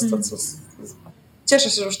 To jest to, co... Cieszę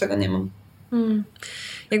się, że już tego nie mam.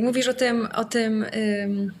 Jak mówisz o tym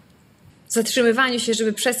zatrzymywaniu się,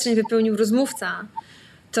 żeby przestrzeń wypełnił rozmówca,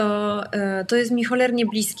 to jest mi cholernie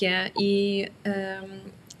bliskie i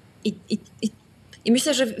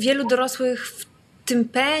myślę, że wielu dorosłych w tym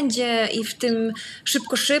pędzie i w tym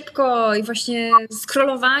szybko i właśnie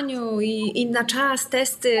scrollowaniu i na czas,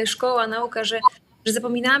 testy, szkoła, nauka, że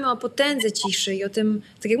zapominamy o potędze ciszy i o tym,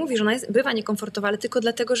 tak jak mówisz, ona bywa niekomfortowa, ale tylko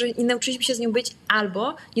dlatego, że nie nauczyliśmy się z nią być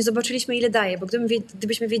albo nie zobaczyliśmy, ile daje, bo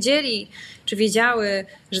gdybyśmy wiedzieli, czy wiedziały,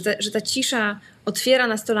 że ta cisza otwiera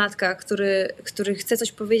nastolatka, który chce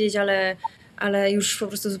coś powiedzieć, ale już po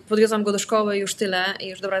prostu podwiozłam go do szkoły, już tyle i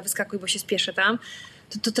już dobra, wyskakuj, bo się spieszę tam,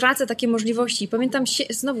 to tracę takie możliwości. Pamiętam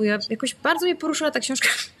znowu, jakoś bardzo mnie poruszyła ta książka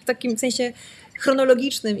w takim sensie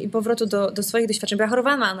chronologicznym i powrotu do swoich doświadczeń, bo ja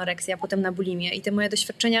chorowałam na anoreksję, a potem na bulimię i te moje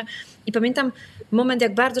doświadczenia. I pamiętam moment,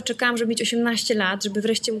 jak bardzo czekałam, żeby mieć 18 lat, żeby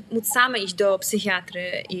wreszcie móc same iść do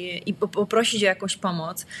psychiatry i poprosić o jakąś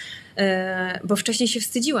pomoc, bo wcześniej się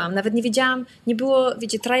wstydziłam. Nawet nie wiedziałam, nie było,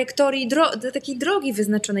 wiecie, trajektorii, takiej drogi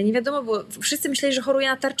wyznaczonej. Nie wiadomo, bo wszyscy myśleli, że choruję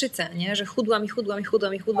na tarczycę, nie? Że chudłam,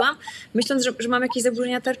 myśląc, że mam jakieś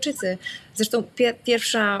zaburzenia tarczycy. Zresztą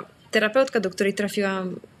pierwsza terapeutka, do której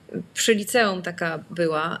trafiłam przy liceum, taka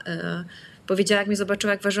była, powiedziała, jak mnie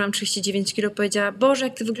zobaczyła, jak ważyłam 39 kg, powiedziała: Boże,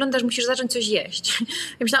 jak ty wyglądasz, musisz zacząć coś jeść.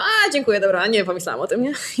 Ja myślałam: dziękuję, dobra, nie pomyślałam o tym,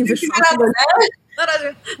 nie? I wyszłam. Na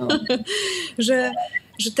razie.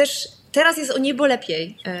 Że też teraz jest o niebo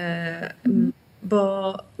lepiej,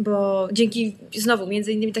 bo dzięki znowu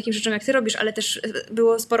między innymi takim rzeczom, jak ty robisz, ale też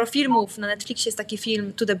było sporo filmów. Na Netflixie jest taki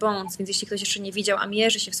film To the Bones, więc jeśli ktoś jeszcze nie widział, a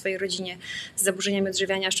mierzy się w swojej rodzinie z zaburzeniami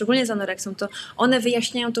odżywiania, szczególnie z anoreksją, to one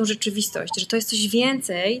wyjaśniają tą rzeczywistość, że to jest coś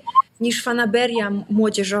więcej niż fanaberia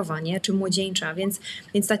młodzieżowa, nie? Czy młodzieńcza,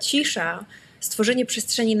 więc ta cisza, stworzenie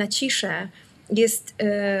przestrzeni na ciszę jest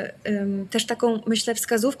też taką, myślę,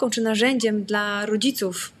 wskazówką czy narzędziem dla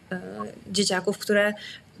rodziców dzieciaków, które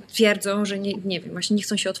twierdzą, że nie wiem, właśnie nie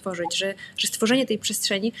chcą się otworzyć, że stworzenie tej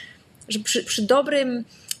przestrzeni, że przy dobrym,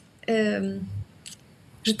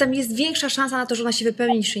 że tam jest większa szansa na to, że ona się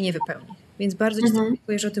wypełni, niż się nie wypełni. Więc bardzo ci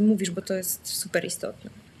dziękuję, że o tym mówisz, bo to jest super istotne.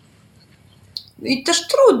 I też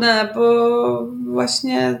trudne, bo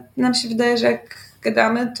właśnie nam się wydaje, że jak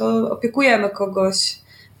gadamy, to opiekujemy kogoś.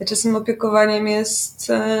 A czasem opiekowaniem jest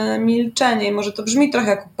milczenie. Może to brzmi trochę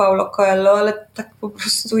jak u Paulo Coelho, ale tak po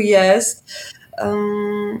prostu jest.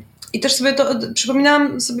 I też sobie to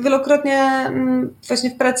przypominałam sobie wielokrotnie właśnie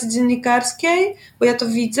w pracy dziennikarskiej, bo ja to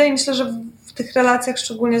widzę i myślę, że w tych relacjach,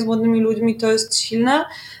 szczególnie z młodymi ludźmi, to jest silne,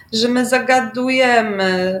 że my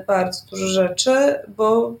zagadujemy bardzo dużo rzeczy,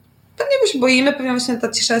 bo pewnie my się boimy, pewnie właśnie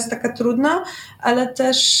ta cisza jest taka trudna, ale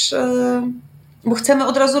też bo chcemy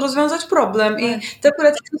od razu rozwiązać problem. I to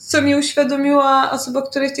akurat co mi uświadomiła osoba,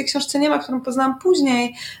 której w tej książce nie ma, którą poznałam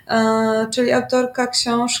później, czyli autorka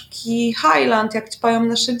książki Highland, jak ćpają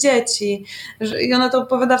nasze dzieci. I ona to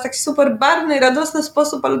opowiada w taki super barwny, radosny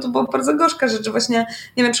sposób, ale to była bardzo gorzka rzecz, że właśnie,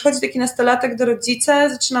 nie wiem, przychodzi taki nastolatek do rodzica,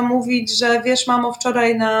 zaczyna mówić, że wiesz, mamo,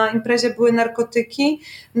 wczoraj na imprezie były narkotyki,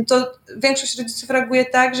 no to większość rodziców reaguje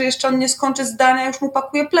tak, że jeszcze on nie skończy zdania, już mu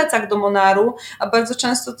pakuje plecak do Monaru, a bardzo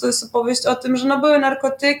często to jest opowieść o tym, że no były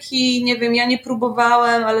narkotyki, nie wiem, ja nie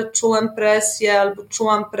próbowałem, ale czułem presję, albo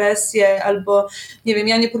czułam presję, albo nie wiem,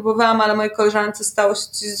 ja nie próbowałam, ale mojej koleżance stało się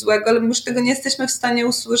coś złego, ale my już tego nie jesteśmy w stanie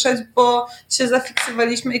usłyszeć, bo się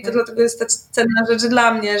zafiksowaliśmy i to dlatego jest ta cenna rzecz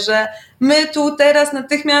dla mnie, że my tu teraz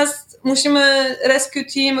natychmiast musimy rescue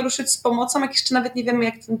team ruszyć z pomocą, jak jeszcze nawet nie wiemy,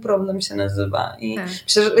 jak ten problem się nazywa. I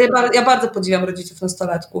myślę, że ja bardzo podziwiam rodziców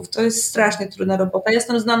nastolatków. To jest strasznie trudna robota. Ja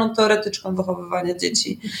jestem znaną teoretyczką wychowywania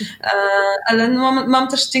dzieci, ale no mam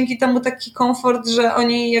też dzięki temu taki komfort, że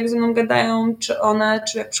oni jak ze mną gadają, czy one,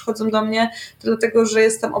 czy jak przychodzą do mnie, to dlatego, że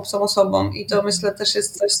jestem obcą osobą i to myślę też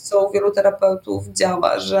jest coś, co u wielu terapeutów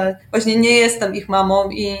działa, że właśnie nie jestem ich mamą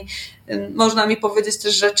i można mi powiedzieć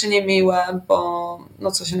też rzeczy niemiłe, bo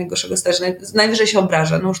no coś najgorszego zdarzy. Najwyżej się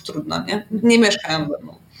obrażę, no już trudno, nie? Nie mieszkają ze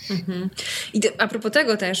mną. I a propos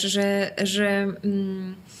tego też, że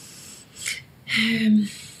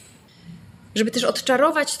żeby też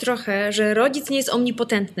odczarować trochę, że rodzic nie jest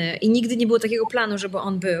omnipotentny i nigdy nie było takiego planu, żeby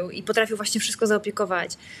on był i potrafił właśnie wszystko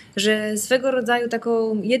zaopiekować, że swego rodzaju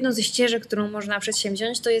taką jedną ze ścieżek, którą można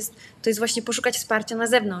przedsięwziąć, to jest właśnie poszukać wsparcia na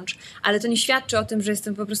zewnątrz, ale to nie świadczy o tym, że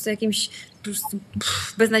jestem po prostu jakimś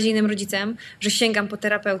beznadziejnym rodzicem, że sięgam po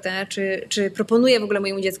terapeutę, czy proponuję w ogóle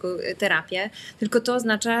mojemu dziecku terapię, tylko to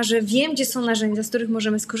oznacza, że wiem, gdzie są narzędzia, z których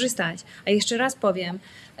możemy skorzystać. A jeszcze raz powiem,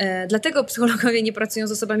 dlatego psychologowie nie pracują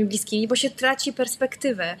z osobami bliskimi, bo się traci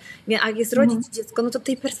perspektywę. A jak jest rodzic i dziecko, no to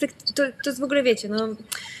tej perspektywy, to jest w ogóle, wiecie, no,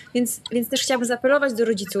 więc też chciałabym zaapelować do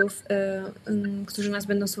rodziców, którzy nas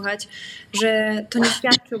będą słuchać, że to nie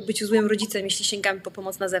świadczy o byciu złym rodzicem, jeśli sięgamy po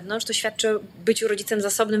pomoc na zewnątrz, to świadczy o byciu rodzicem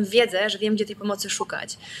zasobnym w wiedzę, że wiem, gdzie tej pomocy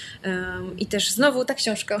szukać. I też znowu ta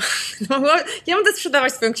książka. No, ja będę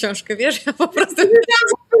sprzedawać swoją książkę, wiesz? Ja po prostu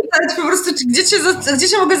gdzie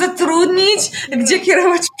cię mogę zatrudnić, gdzie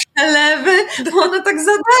kierować przelewy, bo ona tak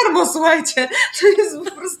za darmo, słuchajcie. To jest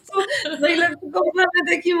po prostu najlepszy komplement,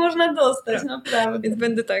 jaki można dostać, naprawdę. Więc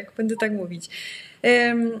będę tak mówić.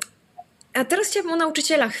 A teraz chciałabym o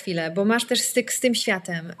nauczycielach chwilę, bo masz też styk z tym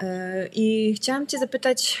światem. I chciałam cię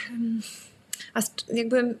zapytać,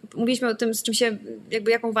 jakby mówiliśmy o tym, z czym się,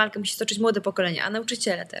 jakby jaką walkę musi stoczyć młode pokolenie, a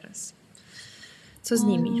nauczyciele teraz? Co z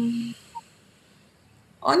nimi?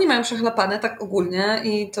 Oni mają przechlapane tak ogólnie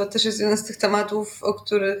i to też jest jeden z tych tematów, o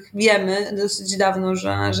których wiemy dosyć dawno,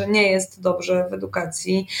 że nie jest dobrze w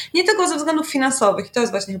edukacji. Nie tylko ze względów finansowych. I to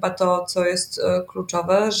jest właśnie chyba to, co jest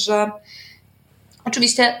kluczowe, że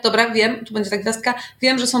oczywiście, dobra, wiem, tu będzie tak gwiazdka,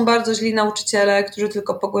 wiem, że są bardzo źli nauczyciele, którzy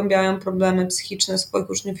tylko pogłębiają problemy psychiczne swoich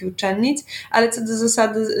uczniów i uczennic, ale co do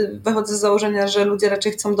zasady wychodzę z założenia, że ludzie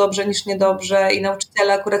raczej chcą dobrze niż niedobrze i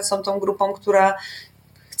nauczyciele akurat są tą grupą, która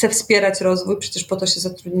chce wspierać rozwój, przecież po to się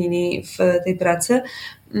zatrudnili w tej pracy.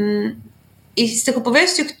 I z tych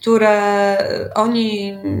opowieści, które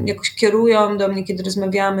oni jakoś kierują do mnie, kiedy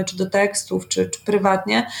rozmawiamy, czy do tekstów, czy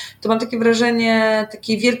prywatnie, to mam takie wrażenie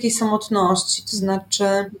takiej wielkiej samotności. To znaczy,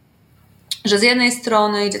 że z jednej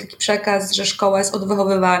strony idzie taki przekaz, że szkoła jest od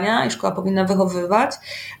wychowywania i szkoła powinna wychowywać,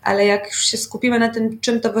 ale jak już się skupimy na tym,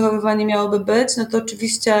 czym to wychowywanie miałoby być, no to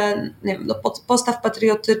oczywiście nie wiem, do postaw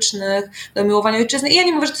patriotycznych, do miłowania ojczyzny. I ja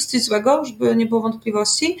nie mówię, że to jest coś złego, żeby nie było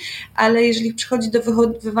wątpliwości, ale jeżeli przychodzi do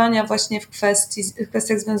wychowywania właśnie w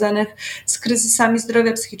kwestiach związanych z kryzysami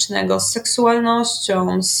zdrowia psychicznego, z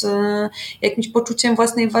seksualnością, z jakimś poczuciem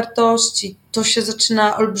własnej wartości, to się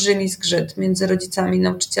zaczyna olbrzymi zgrzyt między rodzicami i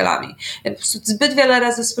nauczycielami. Ja po prostu zbyt wiele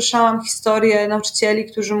razy słyszałam historie nauczycieli,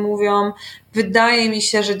 którzy mówią: wydaje mi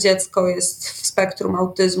się, że dziecko jest w spektrum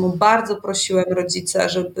autyzmu. Bardzo prosiłem rodzica,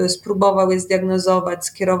 żeby spróbował je zdiagnozować,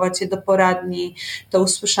 skierować je do poradni. To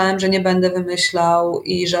usłyszałem, że nie będę wymyślał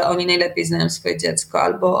i że oni najlepiej znają swoje dziecko.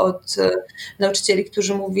 Albo od nauczycieli,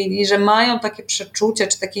 którzy mówili, że mają takie przeczucie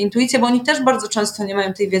czy takie intuicje, bo oni też bardzo często nie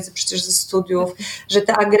mają tej wiedzy przecież ze studiów, że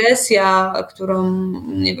ta agresja, którą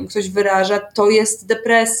nie wiem, ktoś wyraża, to jest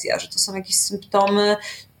depresja, że to są jakieś symptomy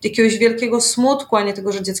jakiegoś wielkiego smutku, a nie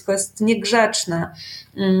tego, że dziecko jest niegrzeczne.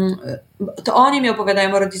 To oni mi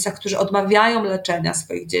opowiadają o rodzicach, którzy odmawiają leczenia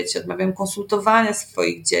swoich dzieci, odmawiają konsultowania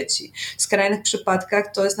swoich dzieci. W skrajnych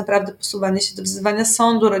przypadkach to jest naprawdę posuwanie się do wzywania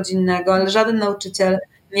sądu rodzinnego, ale żaden nauczyciel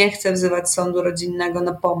nie chce wzywać sądu rodzinnego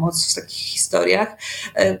na pomoc w takich historiach.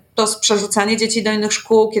 To jest przerzucanie dzieci do innych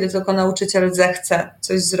szkół, kiedy tylko nauczyciel zechce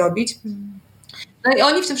coś zrobić. No i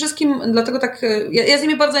oni w tym wszystkim, dlatego tak, ja z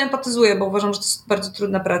nimi bardzo empatyzuję, bo uważam, że to jest bardzo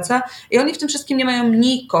trudna praca i oni w tym wszystkim nie mają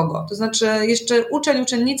nikogo. To znaczy jeszcze uczeń,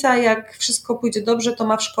 uczennica, jak wszystko pójdzie dobrze, to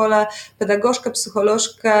ma w szkole pedagogzkę,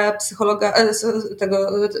 psychologa,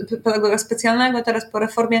 pedagoga specjalnego, teraz po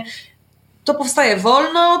reformie. To powstaje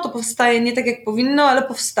wolno, to powstaje nie tak jak powinno, ale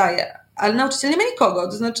powstaje. Ale nauczyciel nie ma nikogo,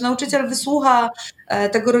 to znaczy nauczyciel wysłucha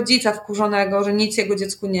tego rodzica wkurzonego, że nic jego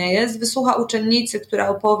dziecku nie jest, wysłucha uczennicy, która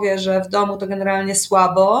opowie, że w domu to generalnie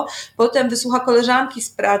słabo, potem wysłucha koleżanki z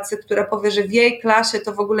pracy, która powie, że w jej klasie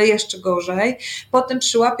to w ogóle jeszcze gorzej, potem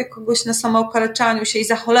przyłapie kogoś na samookaleczaniu się i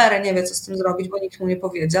za cholerę nie wie, co z tym zrobić, bo nikt mu nie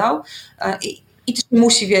powiedział. I też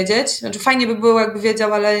musi wiedzieć, znaczy fajnie by było, jakby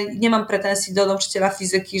wiedział, ale nie mam pretensji do nauczyciela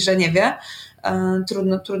fizyki, że nie wie.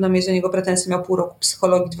 Trudno mieć do niego pretensje, miał pół roku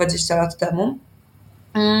psychologii 20 lat temu.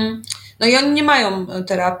 No i oni nie mają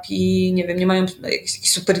terapii, nie wiem, nie mają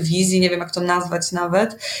jakiejś superwizji, nie wiem jak to nazwać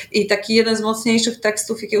nawet. I taki jeden z mocniejszych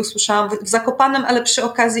tekstów, jakie usłyszałam w Zakopanem, ale przy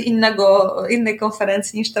okazji innej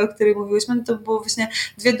konferencji niż ta, o której mówiłyśmy, to było właśnie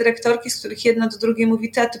dwie dyrektorki, z których jedna do drugiej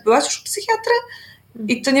mówi: ty byłaś już u psychiatry?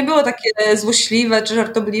 I to nie było takie złośliwe czy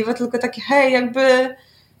żartobliwe, tylko takie: hej, jakby,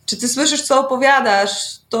 czy ty słyszysz, co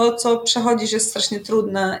opowiadasz? To, co przechodzisz, jest strasznie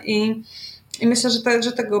trudne i myślę,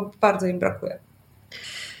 że tego bardzo im brakuje.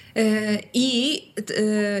 I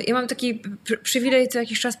ja mam taki przywilej co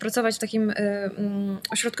jakiś czas pracować w takim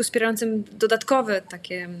ośrodku wspierającym dodatkowe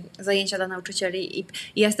takie zajęcia dla nauczycieli i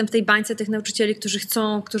ja jestem w tej bańce tych nauczycieli, którzy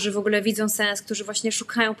chcą, którzy w ogóle widzą sens, którzy właśnie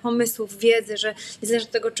szukają pomysłów, wiedzy, że niezależnie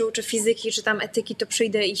od tego, czy uczę fizyki, czy tam etyki, to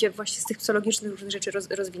przyjdę i się właśnie z tych psychologicznych różnych rzeczy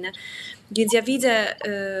rozwinę. Więc ja widzę,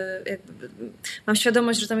 mam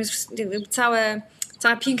świadomość, że tam jest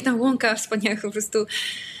cała piękna łąka wspaniałych po prostu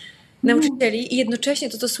nauczycieli i jednocześnie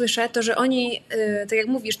to, co słyszę, to, że oni, tak jak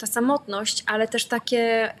mówisz, ta samotność, ale też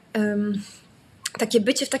takie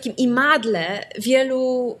bycie w takim imadle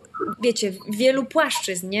wielu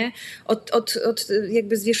płaszczyzn, nie? Od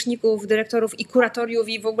jakby zwierzchników, dyrektorów i kuratoriów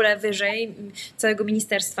i w ogóle wyżej całego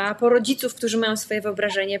ministerstwa, po rodziców, którzy mają swoje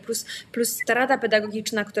wyobrażenie, plus ta rada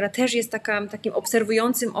pedagogiczna, która też jest takim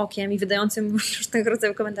obserwującym okiem i wydającym różnego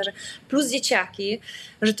rodzaju komentarze, plus dzieciaki,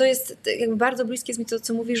 że to jest jakby bardzo bliskie jest mi to,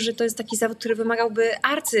 co mówisz, że to jest taki zawód, który wymagałby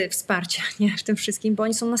wsparcia, nie? W tym wszystkim, bo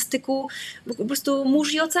oni są na styku po prostu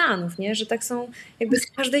mórz i oceanów, nie? Że tak są jakby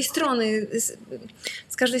z każdej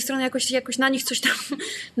strony jakoś na nich coś tam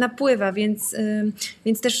napływa, więc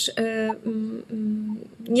też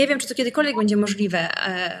nie wiem, czy to kiedykolwiek będzie możliwe,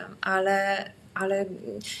 ale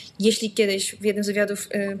jeśli kiedyś w jednym z wywiadów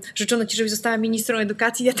życzono ci, żebyś została ministrą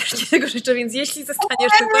edukacji, ja też ci tego życzę, więc jeśli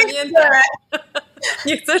zostaniesz, to pamiętaj.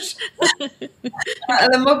 Nie chcesz?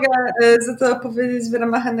 Ale mogę za to opowiedzieć w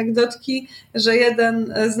ramach anegdotki, że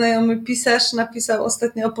jeden znajomy pisarz napisał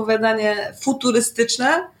ostatnio opowiadanie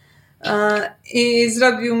futurystyczne i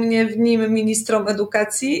zrobił mnie w nim ministrą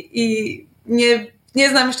edukacji i nie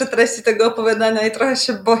znam jeszcze treści tego opowiadania i trochę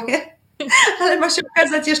się boję, ale ma się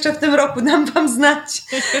okazać jeszcze w tym roku, dam wam znać,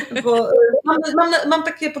 bo mam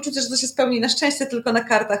takie poczucie, że to się spełni na szczęście tylko na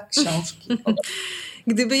kartach książki.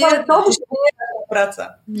 Gdyby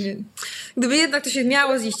jednak to się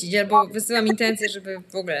miało ziścić, albo wysyłam intencję, żeby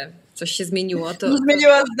w ogóle coś się zmieniło. To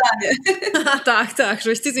zmieniła zdanie. Tak,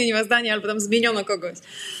 żebyś ty zmieniła zdanie, albo tam zmieniono kogoś.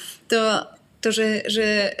 To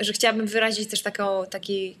że chciałabym wyrazić też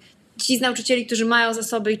taki ci z nauczycieli, którzy mają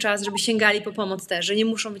zasoby i czas, żeby sięgali po pomoc też, że nie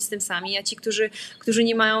muszą być z tym sami, a ci, którzy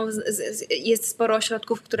nie mają, jest sporo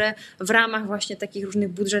ośrodków, które w ramach właśnie takich różnych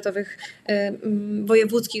budżetowych,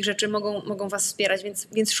 wojewódzkich rzeczy mogą was wspierać,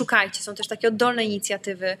 więc szukajcie. Są też takie oddolne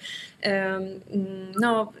inicjatywy.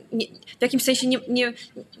 W jakimś sensie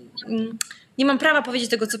nie mam prawa powiedzieć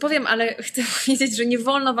tego, co powiem, ale chcę powiedzieć, że nie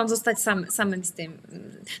wolno wam zostać samym z tym.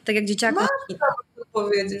 Tak jak dzieciakom. Mam prawo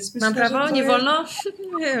powiedzieć. Myślę, mam prawo? Nie wolno?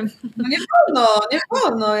 Nie. No nie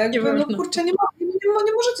wolno. Jakby, nie wolno. No kurczę, nie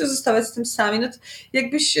możecie zostawać z tym sami. No to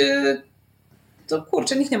jakbyś... To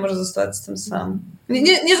kurczę, nikt nie może zostać z tym sam.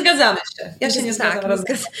 Nie zgadzamy się. Ja się nie zgadzam.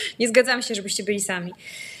 Nie zgadzamy się, żebyście byli sami.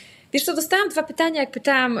 Wiesz co, dostałam 2 pytania, jak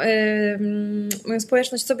pytałam moją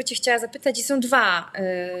społeczność, co by cię chciała zapytać i są 2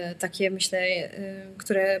 takie, myślę,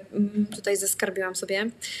 które tutaj zaskarbiłam sobie.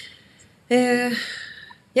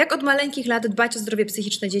 Jak od maleńkich lat dbać o zdrowie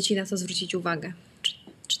psychiczne dzieci i na co zwrócić uwagę?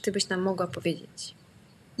 Czy ty byś nam mogła powiedzieć?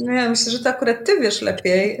 No ja myślę, że to akurat ty wiesz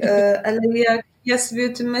lepiej, ale jak ja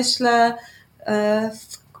sobie o tym myślę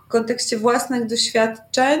w kontekście własnych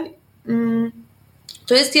doświadczeń,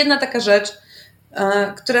 to jest jedna taka rzecz,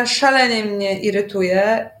 która szalenie mnie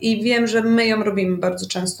irytuje i wiem, że my ją robimy bardzo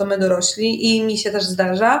często, my dorośli i mi się też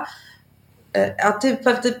zdarza, a ty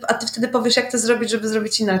wtedy powiesz, jak to zrobić, żeby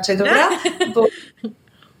zrobić inaczej, dobra? Bo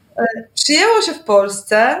przyjęło się w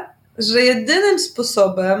Polsce, że jedynym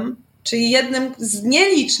sposobem, czyli jednym z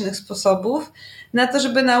nielicznych sposobów na to,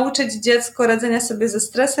 żeby nauczyć dziecko radzenia sobie ze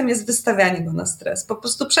stresem, jest wystawianie go na stres. Po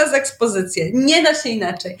prostu przez ekspozycję. Nie da się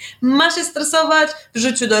inaczej. Ma się stresować, w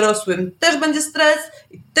życiu dorosłym też będzie stres,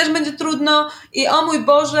 też będzie trudno i o mój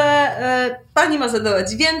Boże, pani ma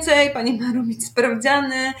zadawać więcej, pani ma robić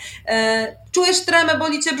sprawdziany, czujesz tremę,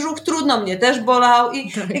 boli cię brzuch, trudno, mnie też bolał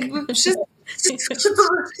i jakby wszystko,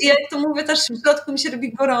 jak to mówię, też w środku mi się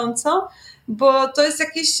robi gorąco, bo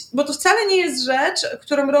to wcale nie jest rzecz,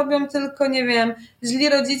 którą robią tylko, nie wiem, źli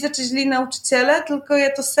rodzice czy źli nauczyciele, tylko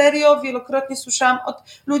ja to serio wielokrotnie słyszałam od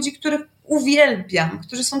ludzi, których uwielbiam,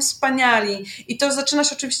 którzy są wspaniali i to zaczyna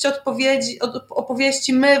się oczywiście od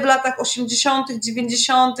opowieści my w latach 80.,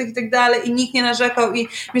 90. i tak dalej i nikt nie narzekał i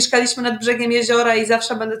mieszkaliśmy nad brzegiem jeziora i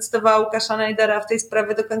zawsze będę cytowała Łukasza Najdera w tej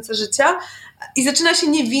sprawie do końca życia i zaczyna się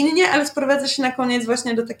niewinnie, ale sprowadza się na koniec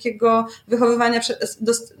właśnie do takiego wychowywania,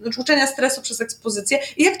 do uczenia stresu przez ekspozycję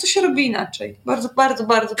i jak to się robi inaczej? Bardzo, bardzo,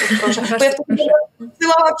 bardzo poproszę, bo ja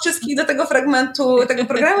wysyłałam wszystkich do tego fragmentu tego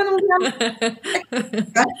programu, no mówiłam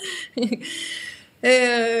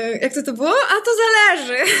jak to było? A to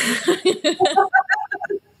zależy.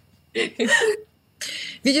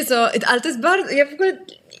 Wiecie co, ale to jest bardzo... Ja w ogóle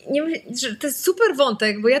że to jest super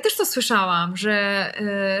wątek, bo ja też to słyszałam,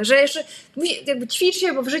 że jeszcze jakby ćwicz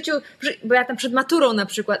się, bo w życiu, bo ja tam przed maturą na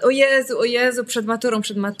przykład, o Jezu, przed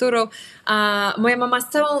maturą, a moja mama z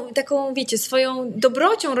całą taką, wiecie, swoją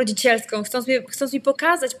dobrocią rodzicielską, chcąc mi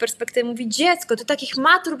pokazać perspektywę, mówi, dziecko, ty takich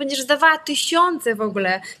matur będziesz zdawała 1000 w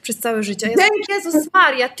ogóle przez całe życie. Ja mówię, Jezus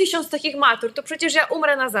Maria, 1000 takich matur, to przecież ja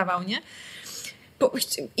umrę na zawał, nie?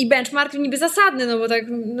 I benchmark niby zasadny, no bo tak,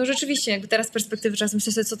 no rzeczywiście, jakby teraz z perspektywy czasu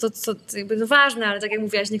myślę sobie, co jakby no ważne, ale tak jak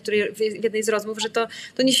mówiłaś w jednej z rozmów, że to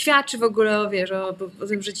nie świadczy w ogóle o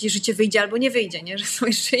tym, że ci życie wyjdzie albo nie wyjdzie, nie? Że są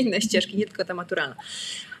jeszcze inne ścieżki, nie tylko ta maturalna.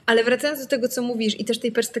 Ale wracając do tego, co mówisz i też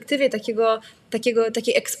tej perspektywie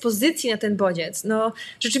takiej ekspozycji na ten bodziec, no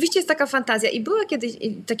rzeczywiście jest taka fantazja i była kiedyś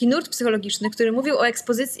taki nurt psychologiczny, który mówił o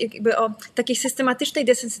ekspozycji, jakby o takiej systematycznej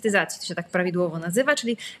desensytyzacji, to się tak prawidłowo nazywa,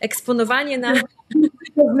 czyli eksponowanie na...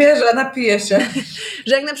 Zmierza, napije się.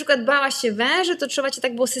 Że jak na przykład bałaś się węży, to trzeba cię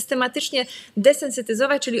tak było systematycznie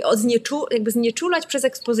desensytyzować, czyli jakby znieczulać przez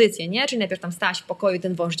ekspozycję, nie? Czyli najpierw tam stałaś w pokoju,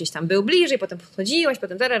 ten wąż gdzieś tam był bliżej, potem podchodziłaś,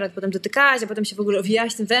 potem dotykałaś, a potem się w ogóle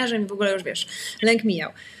owijałaś tym wężem i w ogóle już wiesz, lęk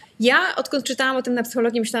mijał. Ja odkąd czytałam o tym na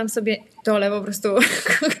psychologii, myślałam sobie, po prostu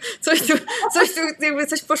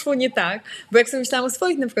coś poszło nie tak, bo jak sobie myślałam o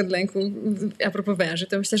swoich na przykład lęku, a propos węży,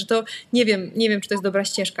 to myślę, że to nie wiem, czy to jest dobra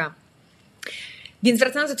ścieżka. Więc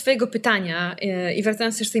wracając do twojego pytania i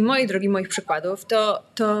wracając też do tej mojej drogi, moich przykładów, to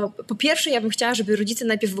po pierwsze ja bym chciała, żeby rodzice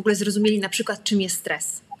najpierw w ogóle zrozumieli na przykład, czym jest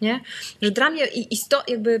stres. Nie? Że dla mnie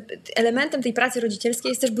jakby elementem tej pracy rodzicielskiej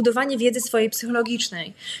jest też budowanie wiedzy swojej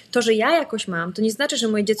psychologicznej. To, że ja jakoś mam, to nie znaczy, że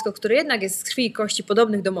moje dziecko, które jednak jest z krwi i kości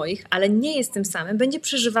podobnych do moich, ale nie jest tym samym, będzie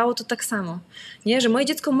przeżywało to tak samo. Nie? Że moje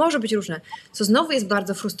dziecko może być różne. Co znowu jest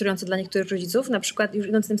bardzo frustrujące dla niektórych rodziców, na przykład już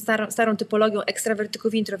idąc tym starą typologią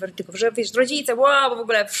ekstrawertyków i introwertyków, że wiesz, rodzice, wow, w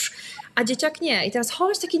ogóle a dzieciak nie. I teraz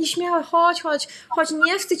chodź takie nieśmiałe, chodź,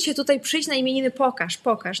 nie wstydź się tutaj przyjść na imieniny, pokaż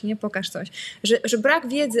coś. Że brak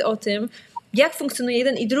wiedzy o tym, jak funkcjonuje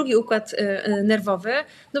jeden i drugi układ nerwowy,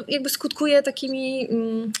 no jakby skutkuje takimi,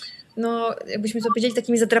 no jakbyśmy to powiedzieli,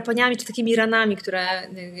 takimi zadrapaniami czy takimi ranami, które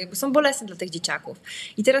jakby są bolesne dla tych dzieciaków.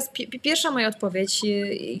 I teraz pierwsza moja odpowiedź,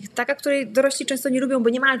 taka, której dorośli często nie lubią, bo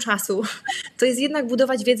nie mają czasu, to jest jednak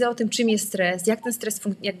budować wiedzę o tym, czym jest stres, jak ten stres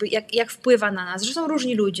jak wpływa na nas, że są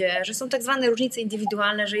różni ludzie, że są tak zwane różnice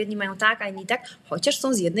indywidualne, że jedni mają tak, a inni tak, chociaż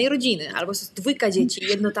są z jednej rodziny, albo jest 2 dzieci,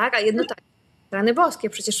 jedno tak, a jedno tak. Rany boskie,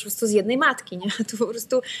 przecież po prostu z jednej matki, nie? To po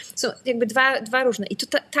prostu są jakby dwa różne. I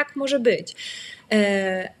to tak może być.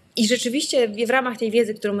 I rzeczywiście w ramach tej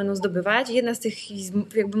wiedzy, którą będą zdobywać, jedna z tych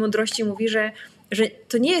jakby mądrości mówi, że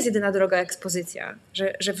to nie jest jedyna droga ekspozycja,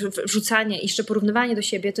 że wrzucanie i jeszcze porównywanie do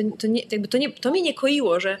siebie, to mnie nie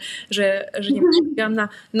koiło, że nie wiem,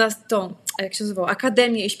 na tą, jak się nazywało,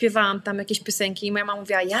 akademię i śpiewałam tam jakieś piosenki i moja mama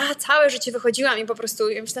mówiła, ja całe życie wychodziłam i po prostu,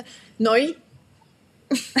 ja myślę, no i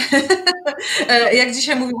jak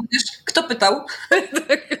dzisiaj mówisz, kto pytał?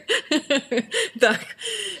 Tak.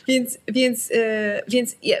 Więc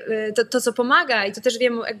to, co pomaga i to też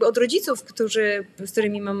wiem jakby od rodziców, z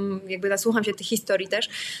którymi nasłucham się tych historii też,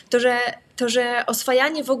 to, że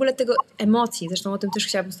oswajanie w ogóle tego emocji, zresztą o tym też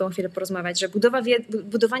chciałabym z tobą chwilę porozmawiać, że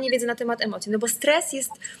budowanie wiedzy na temat emocji, no bo stres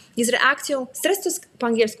jest reakcją, stres to jest po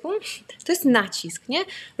angielsku, to jest nacisk, nie?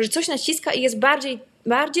 Że coś naciska i jest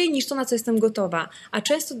bardziej niż to, na co jestem gotowa. A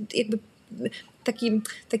często jakby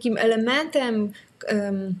takim elementem,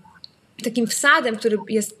 takim wsadem, który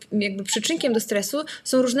jest jakby przyczynkiem do stresu,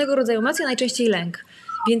 są różnego rodzaju emocje, najczęściej lęk.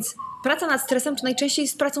 Więc praca nad stresem to najczęściej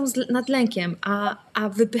jest pracą nad lękiem, a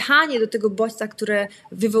wypychanie do tego bodźca, które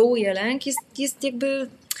wywołuje lęk, jest jakby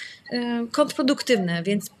kontrproduktywne,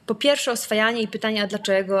 więc po pierwsze oswajanie i pytanie, a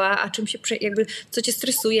dlaczego, a czym się, jakby, co cię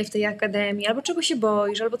stresuje w tej akademii, albo czego się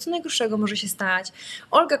boisz, albo co najgorszego może się stać.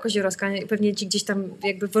 Olga Koziorowska, pewnie ci gdzieś tam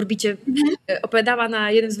jakby w orbicie opowiadała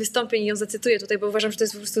na jednym z wystąpień i ją zacytuję tutaj, bo uważam, że to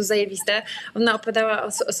jest po prostu zajebiste. Ona opowiadała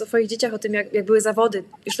o swoich dzieciach, o tym jak były zawody,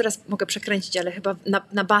 już teraz mogę przekręcić, ale chyba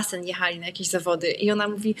na basen jechali na jakieś zawody i ona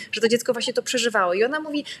mówi, że to dziecko właśnie to przeżywało i ona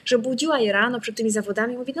mówi, że budziła je rano przed tymi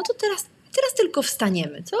zawodami i mówi, no to teraz tylko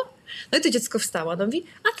wstaniemy, co? No i to dziecko wstało, no mówi,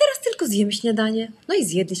 a teraz tylko zjemy śniadanie. No i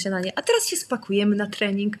zjedli śniadanie, a teraz się spakujemy na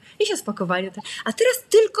trening i się spakowali na trening. A teraz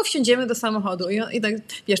tylko wsiądziemy do samochodu. I tak,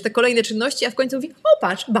 wiesz, te kolejne czynności, a w końcu mówi, o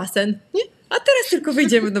patrz, basen, nie? A teraz tylko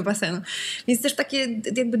wyjdziemy do basenu. Więc też takie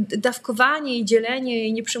jakby dawkowanie i dzielenie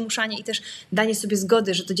i nieprzymuszanie i też danie sobie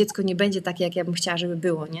zgody, że to dziecko nie będzie takie, jak ja bym chciała, żeby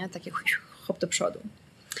było, nie? Takie hop do przodu.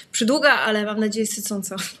 Przydługa, ale mam nadzieję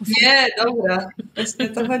sycąco. Nie, dobra. Właśnie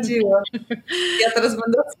to chodziło. Ja teraz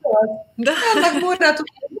będę odsyłać. Na górę, tu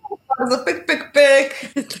bardzo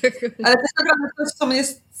pyk. Ale to jest naprawdę coś, co mnie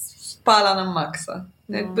wpala na maksa.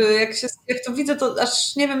 Jakby jak to widzę, to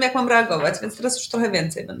aż nie wiem, jak mam reagować, więc teraz już trochę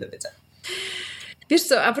więcej będę wiedziała. Wiesz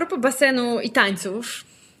co, a propos basenu i tańców,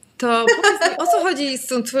 to powiedz mi, o co chodzi z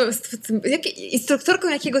tą instruktorką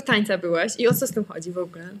jakiego tańca byłaś i o co z tym chodzi w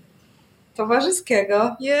ogóle?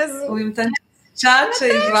 Towarzyskiego. Jezu. Powiem tańca czaczy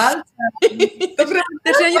i walca.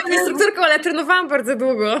 Znaczy ja nie jestem instruktorką, ale trenowałam bardzo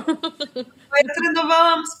długo. Ja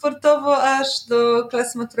trenowałam sportowo aż do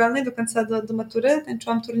klasy maturalnej, do końca do matury,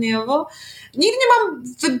 tańczyłam turniejowo. Nigdy nie mam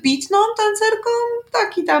wybitną tancerką,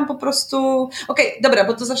 tak i tam po prostu... Okej, dobra,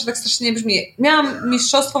 bo to zawsze tak strasznie nie brzmi. Miałam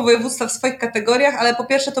mistrzostwo województwa w swoich kategoriach, ale po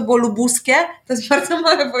pierwsze to było lubuskie, to jest bardzo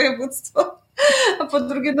małe województwo, a po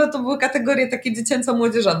drugie no to były kategorie takie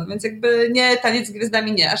dziecięco-młodzieżowe, więc jakby nie taniec z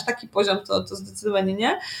gwiazdami, nie, aż taki poziom to zdecydowanie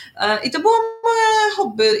nie. I to było moje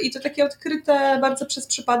hobby i to takie odkryte bardzo przez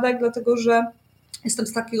przypadek, dlatego że jestem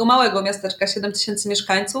z takiego małego miasteczka, 7000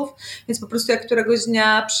 mieszkańców, więc po prostu jak któregoś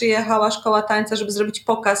dnia przyjechała szkoła tańca, żeby zrobić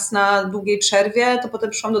pokaz na długiej przerwie, to potem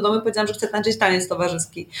przyszłam do domu i powiedziałam, że chcę tańczyć taniec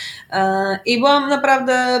towarzyski. I byłam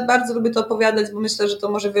naprawdę, bardzo lubię to opowiadać, bo myślę, że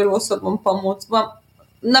to może wielu osobom pomóc. Byłam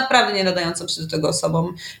naprawdę nie nadającą się do tego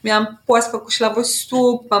osobom. Miałam płaskokoślawość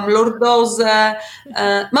stóp, mam lordozę,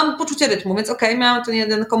 mam poczucie rytmu, więc miałam ten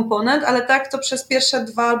jeden komponent, ale tak to przez pierwsze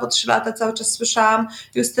 2 albo 3 lata cały czas słyszałam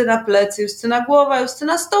Justyna plecy, Justyna głowa,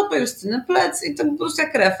 Justyna stopy, Justyna plecy i to po prostu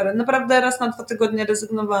jak refren. Naprawdę raz na 2 tygodnie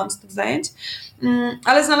rezygnowałam z tych zajęć,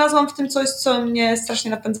 ale znalazłam w tym coś, co mnie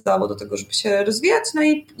strasznie napędzało do tego, żeby się rozwijać, no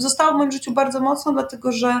i zostało w moim życiu bardzo mocno,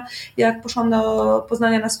 dlatego że jak poszłam do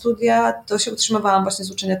Poznania na studia, to się utrzymywałam właśnie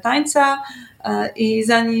z uczenia tańca i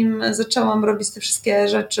zanim zaczęłam robić te wszystkie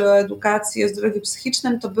rzeczy o edukacji, o zdrowiu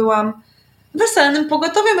psychicznym, to byłam weselnym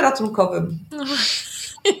pogotowiem ratunkowym.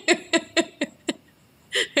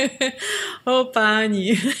 O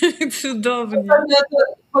pani, cudownie.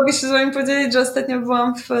 Mogę się z wami podzielić, że ostatnio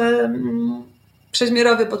byłam w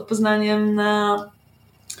Przeźmierowie pod Poznaniem na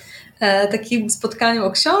takim spotkaniu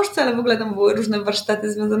o książce, ale w ogóle tam były różne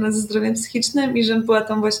warsztaty związane ze zdrowiem psychicznym i że była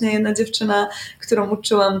tam właśnie jedna dziewczyna, którą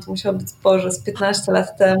uczyłam, to musiało być z 15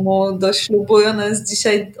 lat temu, do ślubu i ona jest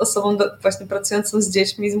dzisiaj osobą właśnie pracującą z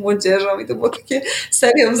dziećmi, z młodzieżą i to było takie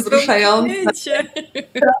serio wzruszające.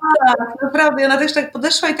 Tak, naprawdę. I ona też tak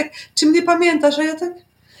podeszła i tak, czy mnie pamiętasz? A ja tak...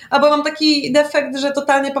 Albo mam taki defekt, że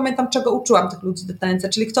totalnie pamiętam, czego uczyłam tych ludzi do tańca,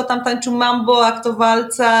 czyli kto tam tańczył mambo, a kto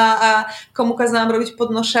walca, a komu kazałam robić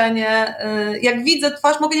podnoszenie. Jak widzę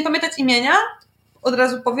twarz, mogę nie pamiętać imienia, od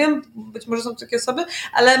razu powiem, być może są takie osoby,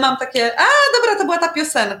 ale mam takie, dobra, to była ta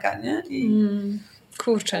piosenka, nie?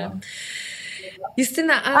 Kurczę.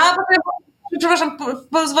 Justyna, przepraszam,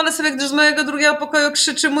 pozwolę sobie, gdyż z mojego drugiego pokoju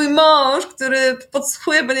krzyczy mój mąż, który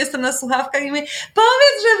podsłuchuje, bo nie jestem na słuchawkach i mówi,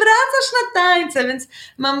 powiedz, że wracasz na tańce, więc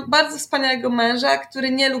mam bardzo wspaniałego męża,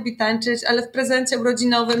 który nie lubi tańczyć, ale w prezencie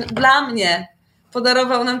urodzinowym dla mnie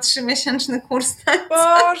podarował nam 3-miesięczny kurs tańca.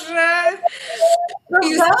 Boże!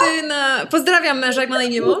 Justyna, pozdrawiam męża, jak ma na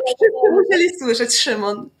imię mąż? Wszyscy musieli słyszeć,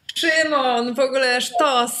 Szymon, w ogóle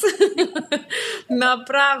sztos.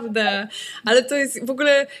 Naprawdę. Ale to jest w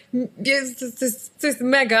ogóle, to jest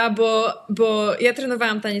mega, bo ja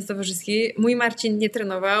trenowałam taniec towarzyski, mój Marcin nie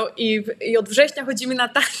trenował i od września chodzimy na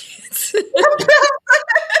taniec.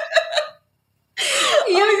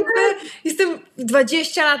 I ja jestem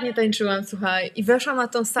 20 lat nie tańczyłam, słuchaj, i weszłam na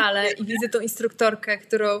tą salę i widzę tą instruktorkę,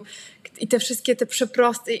 i te wszystkie te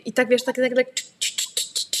przeprosty i tak wiesz, tak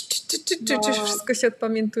wszystko się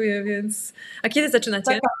odpamiętuje, więc... A kiedy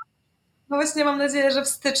zaczynacie? No właśnie mam nadzieję, że w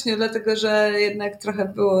styczniu, dlatego że jednak trochę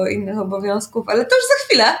było innych obowiązków, ale to już za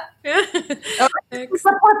chwilę.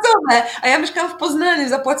 Zapłacone, a ja mieszkam w Poznaniu,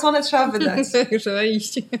 zapłacone trzeba wydać. Trzeba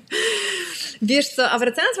iść. Wiesz co, a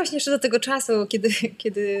wracając właśnie jeszcze do tego czasu,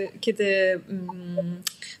 kiedy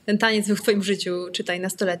ten taniec był w twoim życiu, czytaj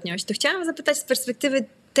nastoletniość, to chciałam zapytać z perspektywy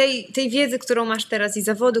tej wiedzy, którą masz teraz i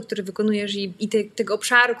zawodu, który wykonujesz i tego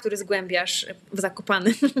obszaru, który zgłębiasz w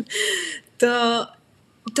Zakopanem, to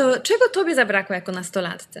czego tobie zabrakło jako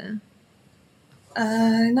nastolatce?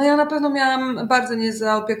 No ja na pewno miałam bardzo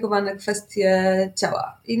niezaopiekowane kwestie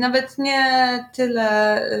ciała i nawet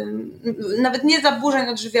nie zaburzeń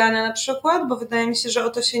odżywiania na przykład, bo wydaje mi się, że o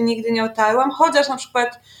to się nigdy nie otarłam, chociaż na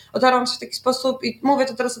przykład otarłam się w taki sposób i mówię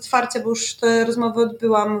to teraz otwarcie, bo już te rozmowy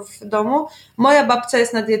odbyłam w domu. Moja babcia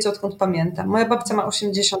jest na diecie odkąd pamiętam. Moja babcia ma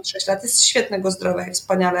 86 lat, jest świetnego zdrowia i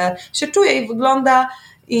wspaniale się czuje i wygląda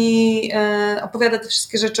i opowiada te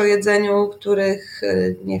wszystkie rzeczy o jedzeniu, których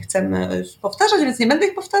nie chcemy powtarzać, więc nie będę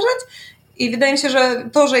ich powtarzać. I wydaje mi się, że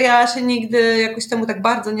to, że ja się nigdy jakoś temu tak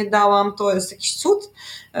bardzo nie dałam, to jest jakiś cud,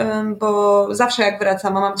 bo zawsze jak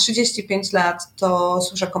wracam, a mam 35 lat, to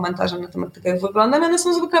słyszę komentarze na temat tego, jak wyglądam. One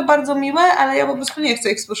są zwykle bardzo miłe, ale ja po prostu nie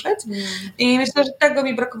chcę ich słyszeć. I myślę, że tego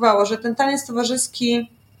mi brakowało, że ten taniec towarzyski,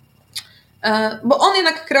 bo on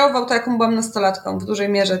jednak kreował to, jaką byłam nastolatką w dużej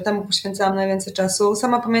mierze, temu poświęcałam najwięcej czasu.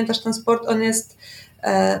 Sama pamiętasz ten sport, on jest...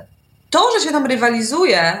 To, że się tam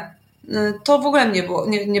rywalizuje, to w ogóle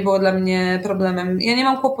nie było dla mnie problemem. Ja nie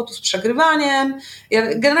mam kłopotu z przegrywaniem.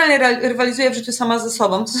 Ja generalnie rywalizuję w życiu sama ze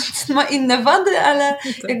sobą. To ma inne wady, ale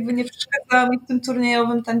jakby nie przeszkadzało mi w tym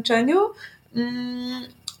turniejowym tańczeniu.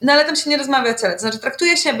 No ale tam się nie rozmawia wcale. To znaczy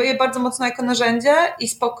traktuję się je bardzo mocno jako narzędzie i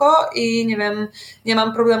spoko i nie wiem, nie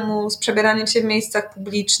mam problemu z przebieraniem się w miejscach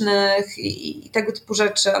publicznych i tego typu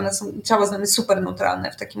rzeczy. One są, ciało znane, super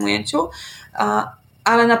neutralne w takim ujęciu.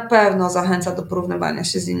 Ale na pewno zachęca do porównywania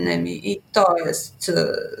się z innymi i to jest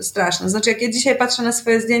straszne. Znaczy jak ja dzisiaj patrzę na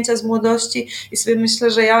swoje zdjęcia z młodości i sobie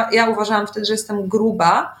myślę, że ja uważałam wtedy, że jestem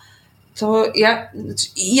gruba, to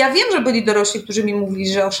ja wiem, że byli dorośli, którzy mi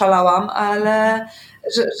mówili, że oszalałam, ale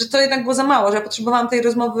że to jednak było za mało, że ja potrzebowałam tej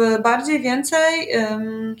rozmowy bardziej, więcej,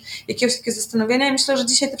 jakiegoś takiego zastanowienia i myślę, że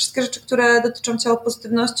dzisiaj te wszystkie rzeczy, które dotyczą ciała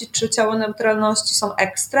pozytywności czy ciała neutralności są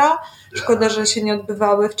ekstra. Szkoda, że się nie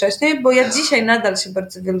odbywały wcześniej, bo ja dzisiaj nadal się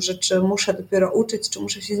bardzo wielu rzeczy muszę dopiero uczyć, czy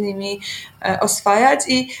muszę się z nimi oswajać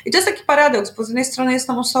i to jest taki paradoks, bo z jednej strony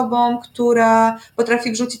jestem osobą, która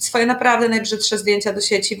potrafi wrzucić swoje naprawdę najbrzydsze zdjęcia do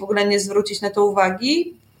sieci i w ogóle nie zwrócić na to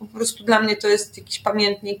uwagi. Po prostu dla mnie to jest jakiś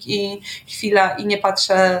pamiętnik i chwila i nie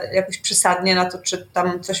patrzę jakoś przesadnie na to, czy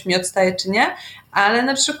tam coś mi odstaje, czy nie, ale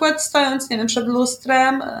na przykład stojąc, nie wiem, przed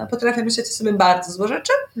lustrem potrafię myśleć o sobie bardzo złe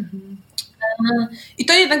rzeczy. I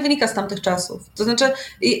to jednak wynika z tamtych czasów. To znaczy,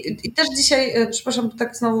 i też dzisiaj, przepraszam,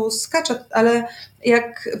 tak znowu skaczę, ale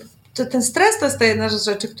jak ten stres to jest ta jedna z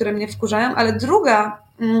rzeczy, które mnie wkurzają, ale druga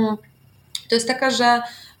to jest taka, że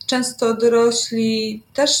często dorośli,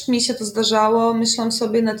 też mi się to zdarzało, myślą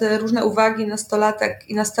sobie na te różne uwagi nastolatek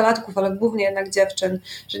i nastolatków, ale głównie jednak dziewczyn,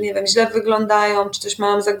 że nie wiem, źle wyglądają, czy coś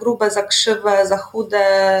mają za grube, za krzywe, za chude.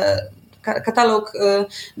 Katalog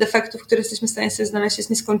defektów, które jesteśmy w stanie sobie znaleźć, jest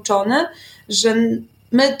nieskończony, że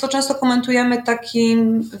my to często komentujemy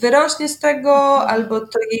takim wyrośnie z tego, albo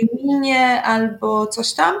to jej minie, albo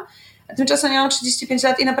coś tam. A tymczasem ja mam 35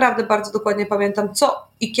 lat i naprawdę bardzo dokładnie pamiętam, co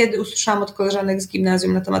i kiedy usłyszałam od koleżanek z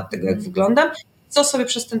gimnazjum na temat tego, jak wyglądam, co sobie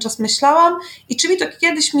przez ten czas myślałam i czy mi to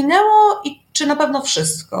kiedyś minęło i czy na pewno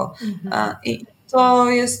wszystko. I to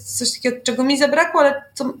jest coś takiego, czego mi zabrakło, ale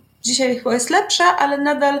co dzisiaj chyba jest lepsze, ale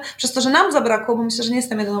nadal przez to, że nam zabrakło, bo myślę, że nie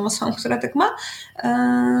jestem jedyną osobą, która tak ma,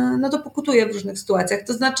 no to pokutuję w różnych sytuacjach.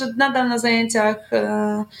 To znaczy nadal na zajęciach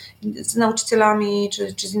z nauczycielami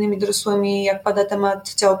czy z innymi dorosłymi, jak pada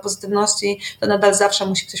temat ciała pozytywności, to nadal zawsze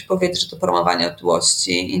musi ktoś powiedzieć, że to promowanie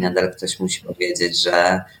otyłości i nadal ktoś musi powiedzieć,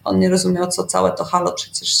 że on nie rozumie, o co całe to halo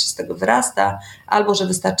przecież się z tego wyrasta, albo że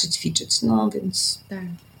wystarczy ćwiczyć. No więc... Tak.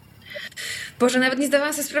 Boże, nawet nie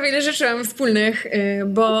zdawałam sobie sprawy, ile rzeczy mamy wspólnych,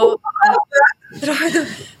 bo trochę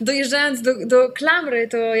dojeżdżając do klamry,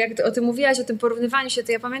 to jak o tym mówiłaś, o tym porównywaniu się,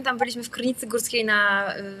 to ja pamiętam, byliśmy w Krynicy Górskiej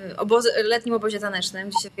na letnim obozie tanecznym,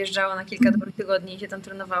 gdzie się wyjeżdżało na kilka dobrych tygodni i się tam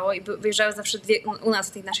trenowało i wyjeżdżały zawsze u nas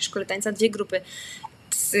w tej naszej szkole tańca dwie grupy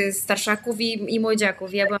starszaków i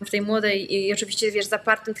młodziaków. Ja byłam w tej młodej i oczywiście, wiesz,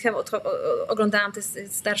 zapartym tchem oglądałam te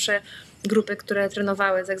starsze grupy, które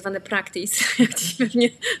trenowały, tak zwane practice, jak ci pewnie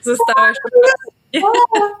zostałaś.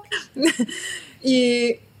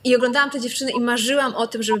 I oglądałam te dziewczyny i marzyłam o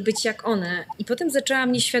tym, żeby być jak one. I potem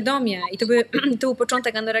zaczęłam nieświadomie, i to był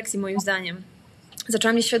początek anoreksji moim zdaniem,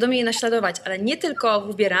 zaczęłam nieświadomie je naśladować, ale nie tylko w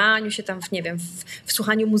ubieraniu się tam, nie wiem, w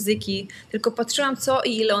słuchaniu muzyki, tylko patrzyłam, co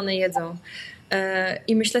i ile one jedzą.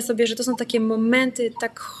 I myślę sobie, że to są takie momenty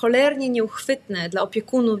tak cholernie nieuchwytne dla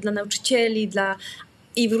opiekunów, dla nauczycieli,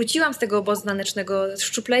 I wróciłam z tego obozu tanecznego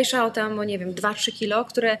szczuplejsza o nie wiem, 2-3 kilo,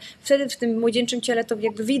 które wtedy w tym młodzieńczym ciele to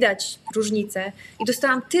jakby widać różnicę. I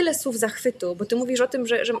dostałam tyle słów zachwytu, bo ty mówisz o tym,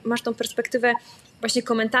 że masz tą perspektywę właśnie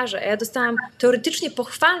komentarzy. A ja dostałam teoretycznie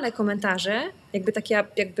pochwalne komentarze, jakby takie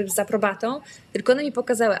jakby z aprobatą, tylko one mi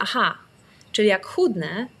pokazały, aha, czyli jak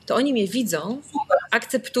chudnę, to oni mnie widzą,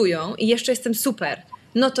 akceptują i jeszcze jestem super.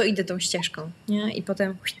 No to idę tą ścieżką. Nie? I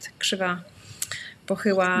potem krzywa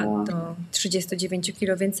pochyła do 39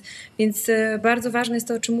 kilo, więc bardzo ważne jest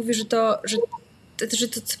to, o czym mówisz, że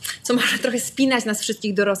co może trochę spinać nas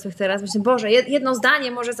wszystkich dorosłych teraz. Myślę, Boże, jedno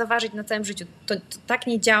zdanie może zaważyć na całym życiu. To tak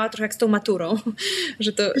nie działa, trochę jak z tą maturą,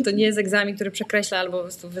 że to nie jest egzamin, który przekreśla albo po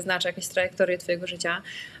prostu wyznacza jakąś trajektorię twojego życia,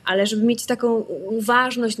 ale żeby mieć taką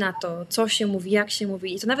uważność na to, co się mówi, jak się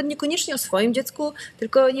mówi. I to nawet niekoniecznie o swoim dziecku,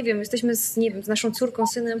 tylko nie wiem, jesteśmy z naszą córką,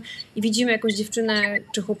 synem i widzimy jakąś dziewczynę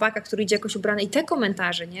czy chłopaka, który idzie jakoś ubrany i te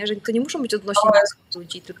komentarze, nie? Że to nie muszą być odnośnie nas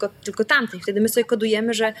ludzi, tylko tamtych. Wtedy my sobie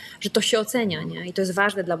kodujemy, że to się ocenia, nie? I to jest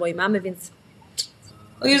ważne dla mojej mamy, więc...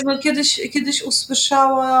 O Jezu, no kiedyś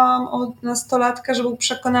usłyszałam od nastolatka, że był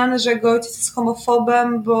przekonany, że jego ojciec jest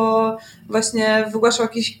homofobem, bo właśnie wygłaszał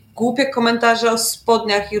jakieś głupie komentarze o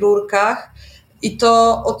spodniach i rurkach i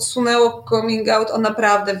to odsunęło coming out o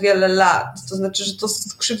naprawdę wiele lat. To znaczy, że to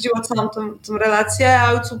skrzywdziło całą tą relację,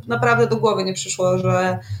 a ojcu naprawdę do głowy nie przyszło,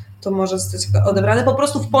 że to może zostać odebrane. Po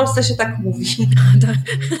prostu w Polsce się tak mówi.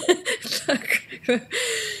 Tak.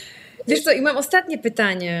 Wiesz co, i mam ostatnie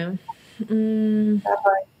pytanie.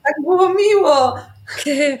 Dawaj. Tak było miło.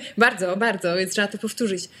 Bardzo, bardzo, więc trzeba to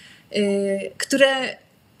powtórzyć.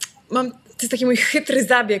 To jest taki mój chytry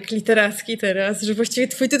zabieg literacki teraz, że właściwie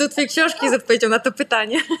tytuł twojej książki jest odpowiedzią na to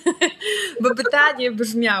pytanie. Bo pytanie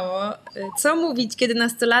brzmiało, co mówić, kiedy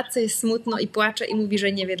nastolatce jest smutno i płacze i mówi,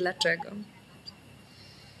 że nie wie dlaczego?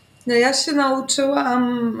 No ja się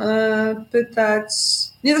nauczyłam pytać,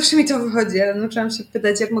 nie zawsze mi to wychodzi, ale nauczyłam się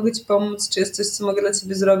pytać, jak mogę ci pomóc, czy jest coś, co mogę dla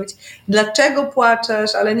ciebie zrobić, dlaczego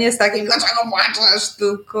płaczesz, ale nie jest takim, dlaczego płaczesz,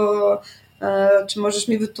 tylko czy możesz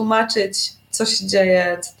mi wytłumaczyć, co się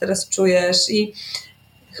dzieje, co teraz czujesz. I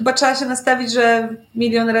chyba trzeba się nastawić, że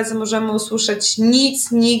milion razy możemy usłyszeć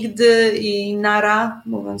nic, nigdy i nara,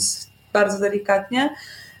 mówiąc bardzo delikatnie,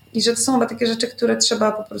 i że to są chyba takie rzeczy, które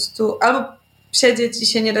trzeba po prostu albo siedzieć i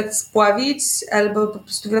się nie dać spławić, albo po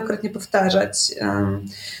prostu wielokrotnie powtarzać.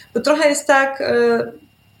 Bo trochę jest tak,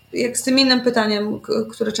 jak z tym innym pytaniem,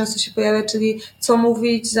 które często się pojawia, czyli co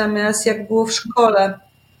mówić zamiast jak było w szkole.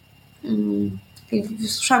 I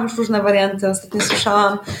słyszałam już różne warianty. Ostatnio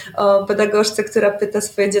słyszałam o pedagogzce, która pyta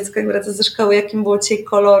swoje dziecko, jak wraca ze szkoły, jakim było dzisiaj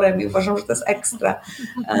kolorem, i uważam, że to jest ekstra.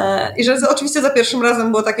 I że oczywiście za pierwszym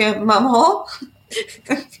razem było takie, mamo...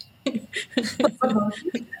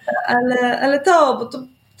 Ale bo to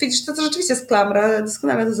widzisz, to rzeczywiście jest klamra,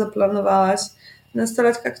 doskonale to zaplanowałaś.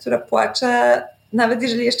 Nastolatka, która płacze, nawet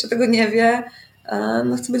jeżeli jeszcze tego nie wie,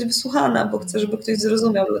 no chce być wysłuchana, bo chce, żeby ktoś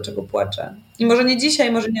zrozumiał, dlaczego płacze. I może nie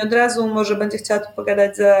dzisiaj, może nie od razu, może będzie chciała tu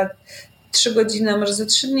pogadać za 3 godziny, może za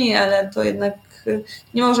 3 dni, ale to jednak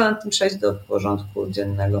nie można nad tym przejść do porządku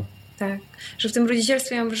dziennego. Tak, że w tym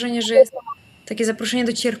rodzicielstwie mam wrażenie, że jest takie zaproszenie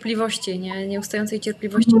do cierpliwości, nieustającej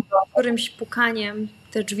cierpliwości, którymś pukaniem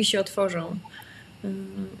te drzwi się otworzą.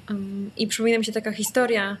 I przypomina mi się taka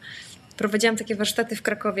historia. Prowadziłam takie warsztaty w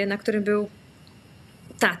Krakowie, na którym był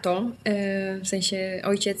tato, w sensie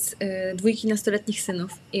ojciec 2 nastoletnich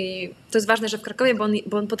synów. I to jest ważne, że w Krakowie,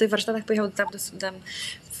 bo on po tych warsztatach pojechał tam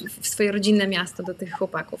w swoje rodzinne miasto do tych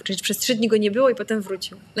chłopaków. Czyli przez 3 dni go nie było i potem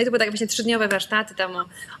wrócił. No i to były takie właśnie 3-dniowe warsztaty tam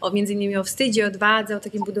między innymi o wstydzie, odwadze, o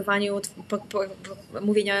takim budowaniu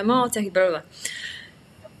mówienia o emocjach i bla, bla.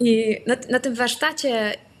 I na tym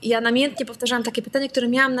warsztacie ja namiętnie powtarzałam takie pytanie, które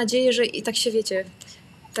miałam nadzieję, że i tak się wiecie,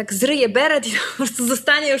 tak zryje beret i po prostu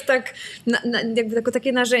zostanie już tak jakby jako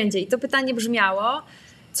takie narzędzie. I to pytanie brzmiało,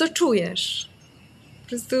 co czujesz? Po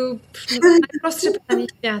prostu najprostsze pytanie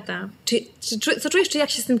świata. Co czujesz, czy jak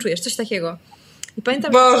się z tym czujesz? Coś takiego. I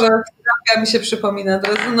pamiętam, Boże, mi się przypomina od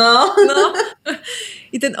razu, no.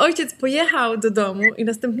 I ten ojciec pojechał do domu i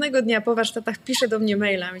następnego dnia po warsztatach pisze do mnie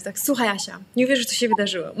maila i tak, słuchaj Asia, nie uwierzysz, co się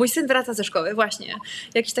wydarzyło. Mój syn wraca ze szkoły, właśnie.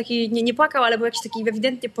 Jakiś taki, nie płakał, ale był jakiś taki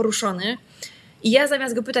ewidentnie poruszony. I ja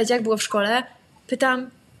zamiast go pytać, jak było w szkole, pytam,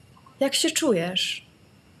 jak się czujesz?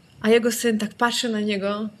 A jego syn tak patrzy na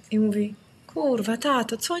niego i mówi, kurwa,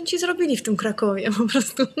 tato, co oni ci zrobili w tym Krakowie? Po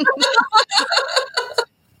prostu.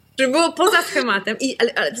 Że było poza schematem,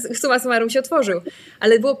 ale summa summarum się otworzył,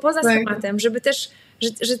 ale było poza schematem, żeby też,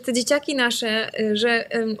 że te dzieciaki nasze, że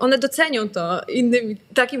one docenią to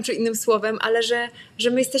takim czy innym słowem, ale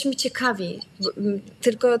że my jesteśmy ciekawi.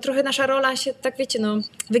 Tylko trochę nasza rola się, tak wiecie,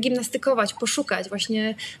 wygimnastykować, poszukać,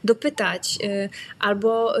 właśnie dopytać.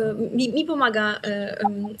 Albo mi pomaga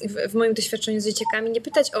w moim doświadczeniu z dzieciakami nie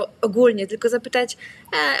pytać ogólnie, tylko zapytać,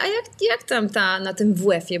 a jak tam na tym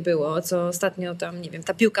WF-ie było, co ostatnio tam, nie wiem,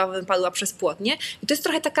 ta piłka wypadła przez płot, nie? I to jest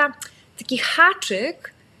trochę taki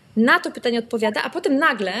haczyk, na to pytanie odpowiada, a potem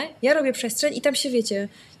nagle ja robię przestrzeń i tam się, wiecie,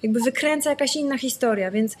 jakby wykręca jakaś inna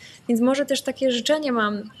historia, więc może też takie życzenie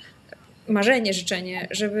mam, życzenie,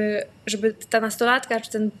 żeby ta nastolatka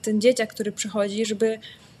czy ten dzieciak, który przychodzi,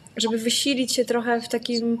 żeby wysilić się trochę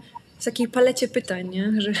w takiej palecie pytań,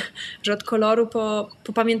 nie? Że od koloru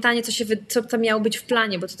po pamiętanie, co tam miało być w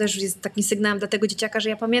planie, bo to też jest takim sygnałem dla tego dzieciaka, że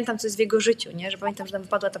ja pamiętam, co jest w jego życiu, nie? Że pamiętam, że tam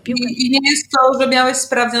wypadła ta piłka. I nie jest to, że miałeś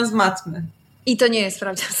sprawdzian z matmy. I to nie jest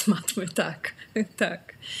sprawdzian z matmy, tak.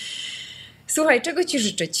 Tak. Słuchaj, czego ci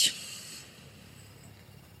życzyć?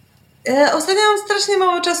 Ostatnio mam strasznie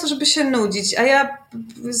mało czasu, żeby się nudzić, a ja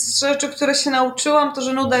z rzeczy, które się nauczyłam, to,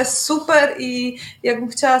 że nuda jest super i jakbym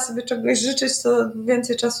chciała sobie czegoś życzyć, to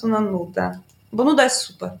więcej czasu na nudę, bo nuda jest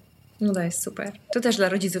super. Nuda jest super. To też dla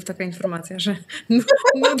rodziców taka informacja, że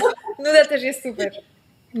nuda też jest super.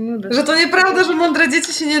 Że to nieprawda, że mądre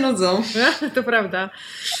dzieci się nie nudzą. To prawda.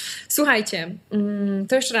 Słuchajcie,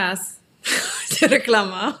 to jeszcze raz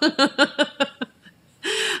reklama,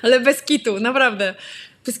 ale bez kitu, naprawdę.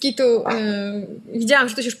 Bez kitu. Widziałam,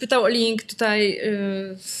 że ktoś już pytał o link tutaj.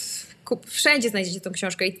 Wszędzie znajdziecie tą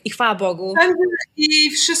książkę i chwała Bogu.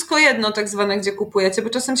 I wszystko jedno tak zwane, gdzie kupujecie, bo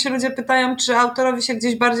czasem się ludzie pytają, czy autorowi się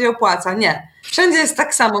gdzieś bardziej opłaca. Nie. Wszędzie jest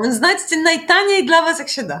tak samo, więc znajdźcie najtaniej dla was, jak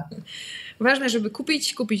się da. Ważne, żeby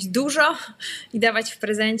kupić dużo i dawać w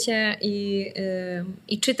prezencie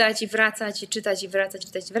i czytać i wracać, i czytać i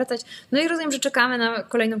wracać. No i rozumiem, że czekamy na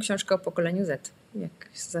kolejną książkę o pokoleniu Z, jak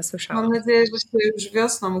zasłyszałam. Mam nadzieję, że się już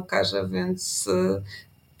wiosną ukaże, więc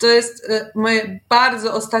to jest moje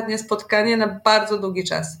bardzo ostatnie spotkanie na bardzo długi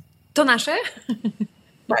czas. To nasze?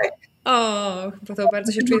 Tak. O, bo to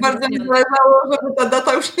bardzo się czuję bardzo mi zależało, żeby ta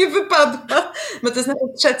data już nie wypadła, bo to jest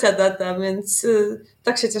nasza 3. data, więc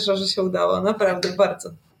tak się cieszę, że się udało, naprawdę bardzo.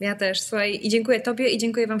 Ja też, słuchaj, i dziękuję Tobie i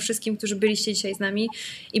dziękuję Wam wszystkim, którzy byliście dzisiaj z nami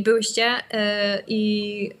i byłyście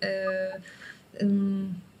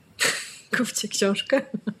kupcie książkę.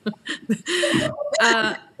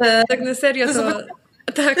 A tak na serio to...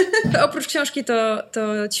 Tak, oprócz książki to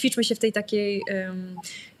ćwiczmy się w tej takiej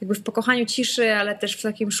jakby w pokochaniu ciszy, ale też w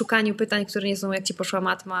takim szukaniu pytań, które nie są jak ci poszła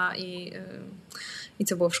matma i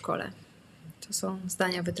co było w szkole. To są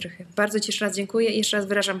zdania, wytrychy. Bardzo ci jeszcze raz dziękuję i jeszcze raz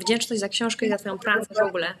wyrażam wdzięczność za książkę i za twoją pracę w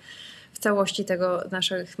ogóle w całości tego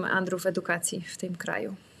naszych meandrów edukacji w tym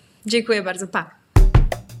kraju. Dziękuję bardzo, pa!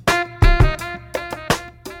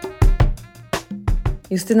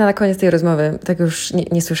 Justyna na koniec tej rozmowy, tak już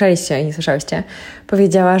nie słyszeliście i nie słyszałyście,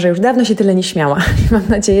 powiedziała, że już dawno się tyle nie śmiała. I mam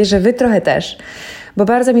nadzieję, że wy trochę też. Bo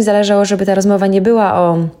bardzo mi zależało, żeby ta rozmowa nie była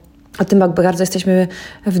o tym, jak bardzo jesteśmy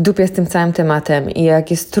w dupie z tym całym tematem i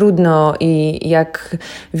jak jest trudno i jak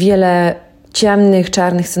wiele ciemnych,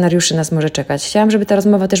 czarnych scenariuszy nas może czekać. Chciałam, żeby ta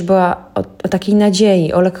rozmowa też była o takiej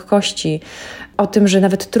nadziei, o lekkości, o tym, że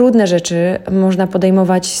nawet trudne rzeczy można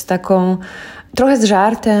podejmować z taką trochę z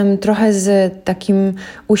żartem, trochę z takim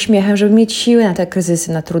uśmiechem, żeby mieć siły na te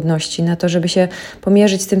kryzysy, na trudności, na to, żeby się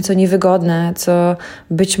pomierzyć z tym, co niewygodne, co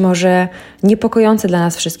być może niepokojące dla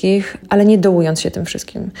nas wszystkich, ale nie dołując się tym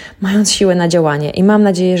wszystkim, mając siłę na działanie. I mam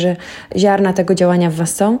nadzieję, że ziarna tego działania w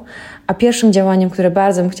was są. A pierwszym działaniem, które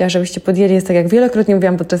bardzo bym chciała, żebyście podjęli, jest tak, jak wielokrotnie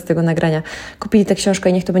mówiłam podczas tego nagrania, kupili tę książkę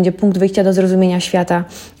i niech to będzie punkt wyjścia do zrozumienia świata,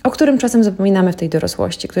 o którym czasem zapominamy w tej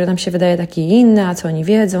dorosłości, który nam się wydaje taki inny, a co oni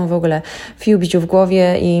wiedzą, w ogóle fiu-biciu w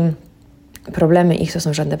głowie i problemy ich to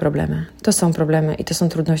są żadne problemy. To są problemy i to są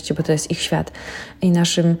trudności, bo to jest ich świat. I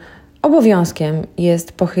naszym obowiązkiem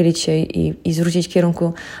jest pochylić się i zwrócić w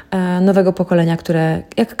kierunku nowego pokolenia, które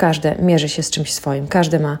jak każde mierzy się z czymś swoim.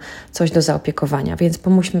 Każdy ma coś do zaopiekowania, więc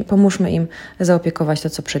pomóżmy im zaopiekować to,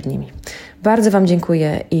 co przed nimi. Bardzo wam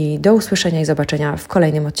dziękuję i do usłyszenia i zobaczenia w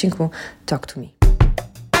kolejnym odcinku Talk to Me.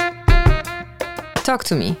 Talk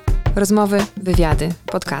to Me. Rozmowy, wywiady,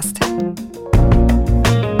 podcasty.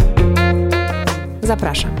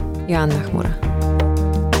 Zapraszam. Joanna Chmura.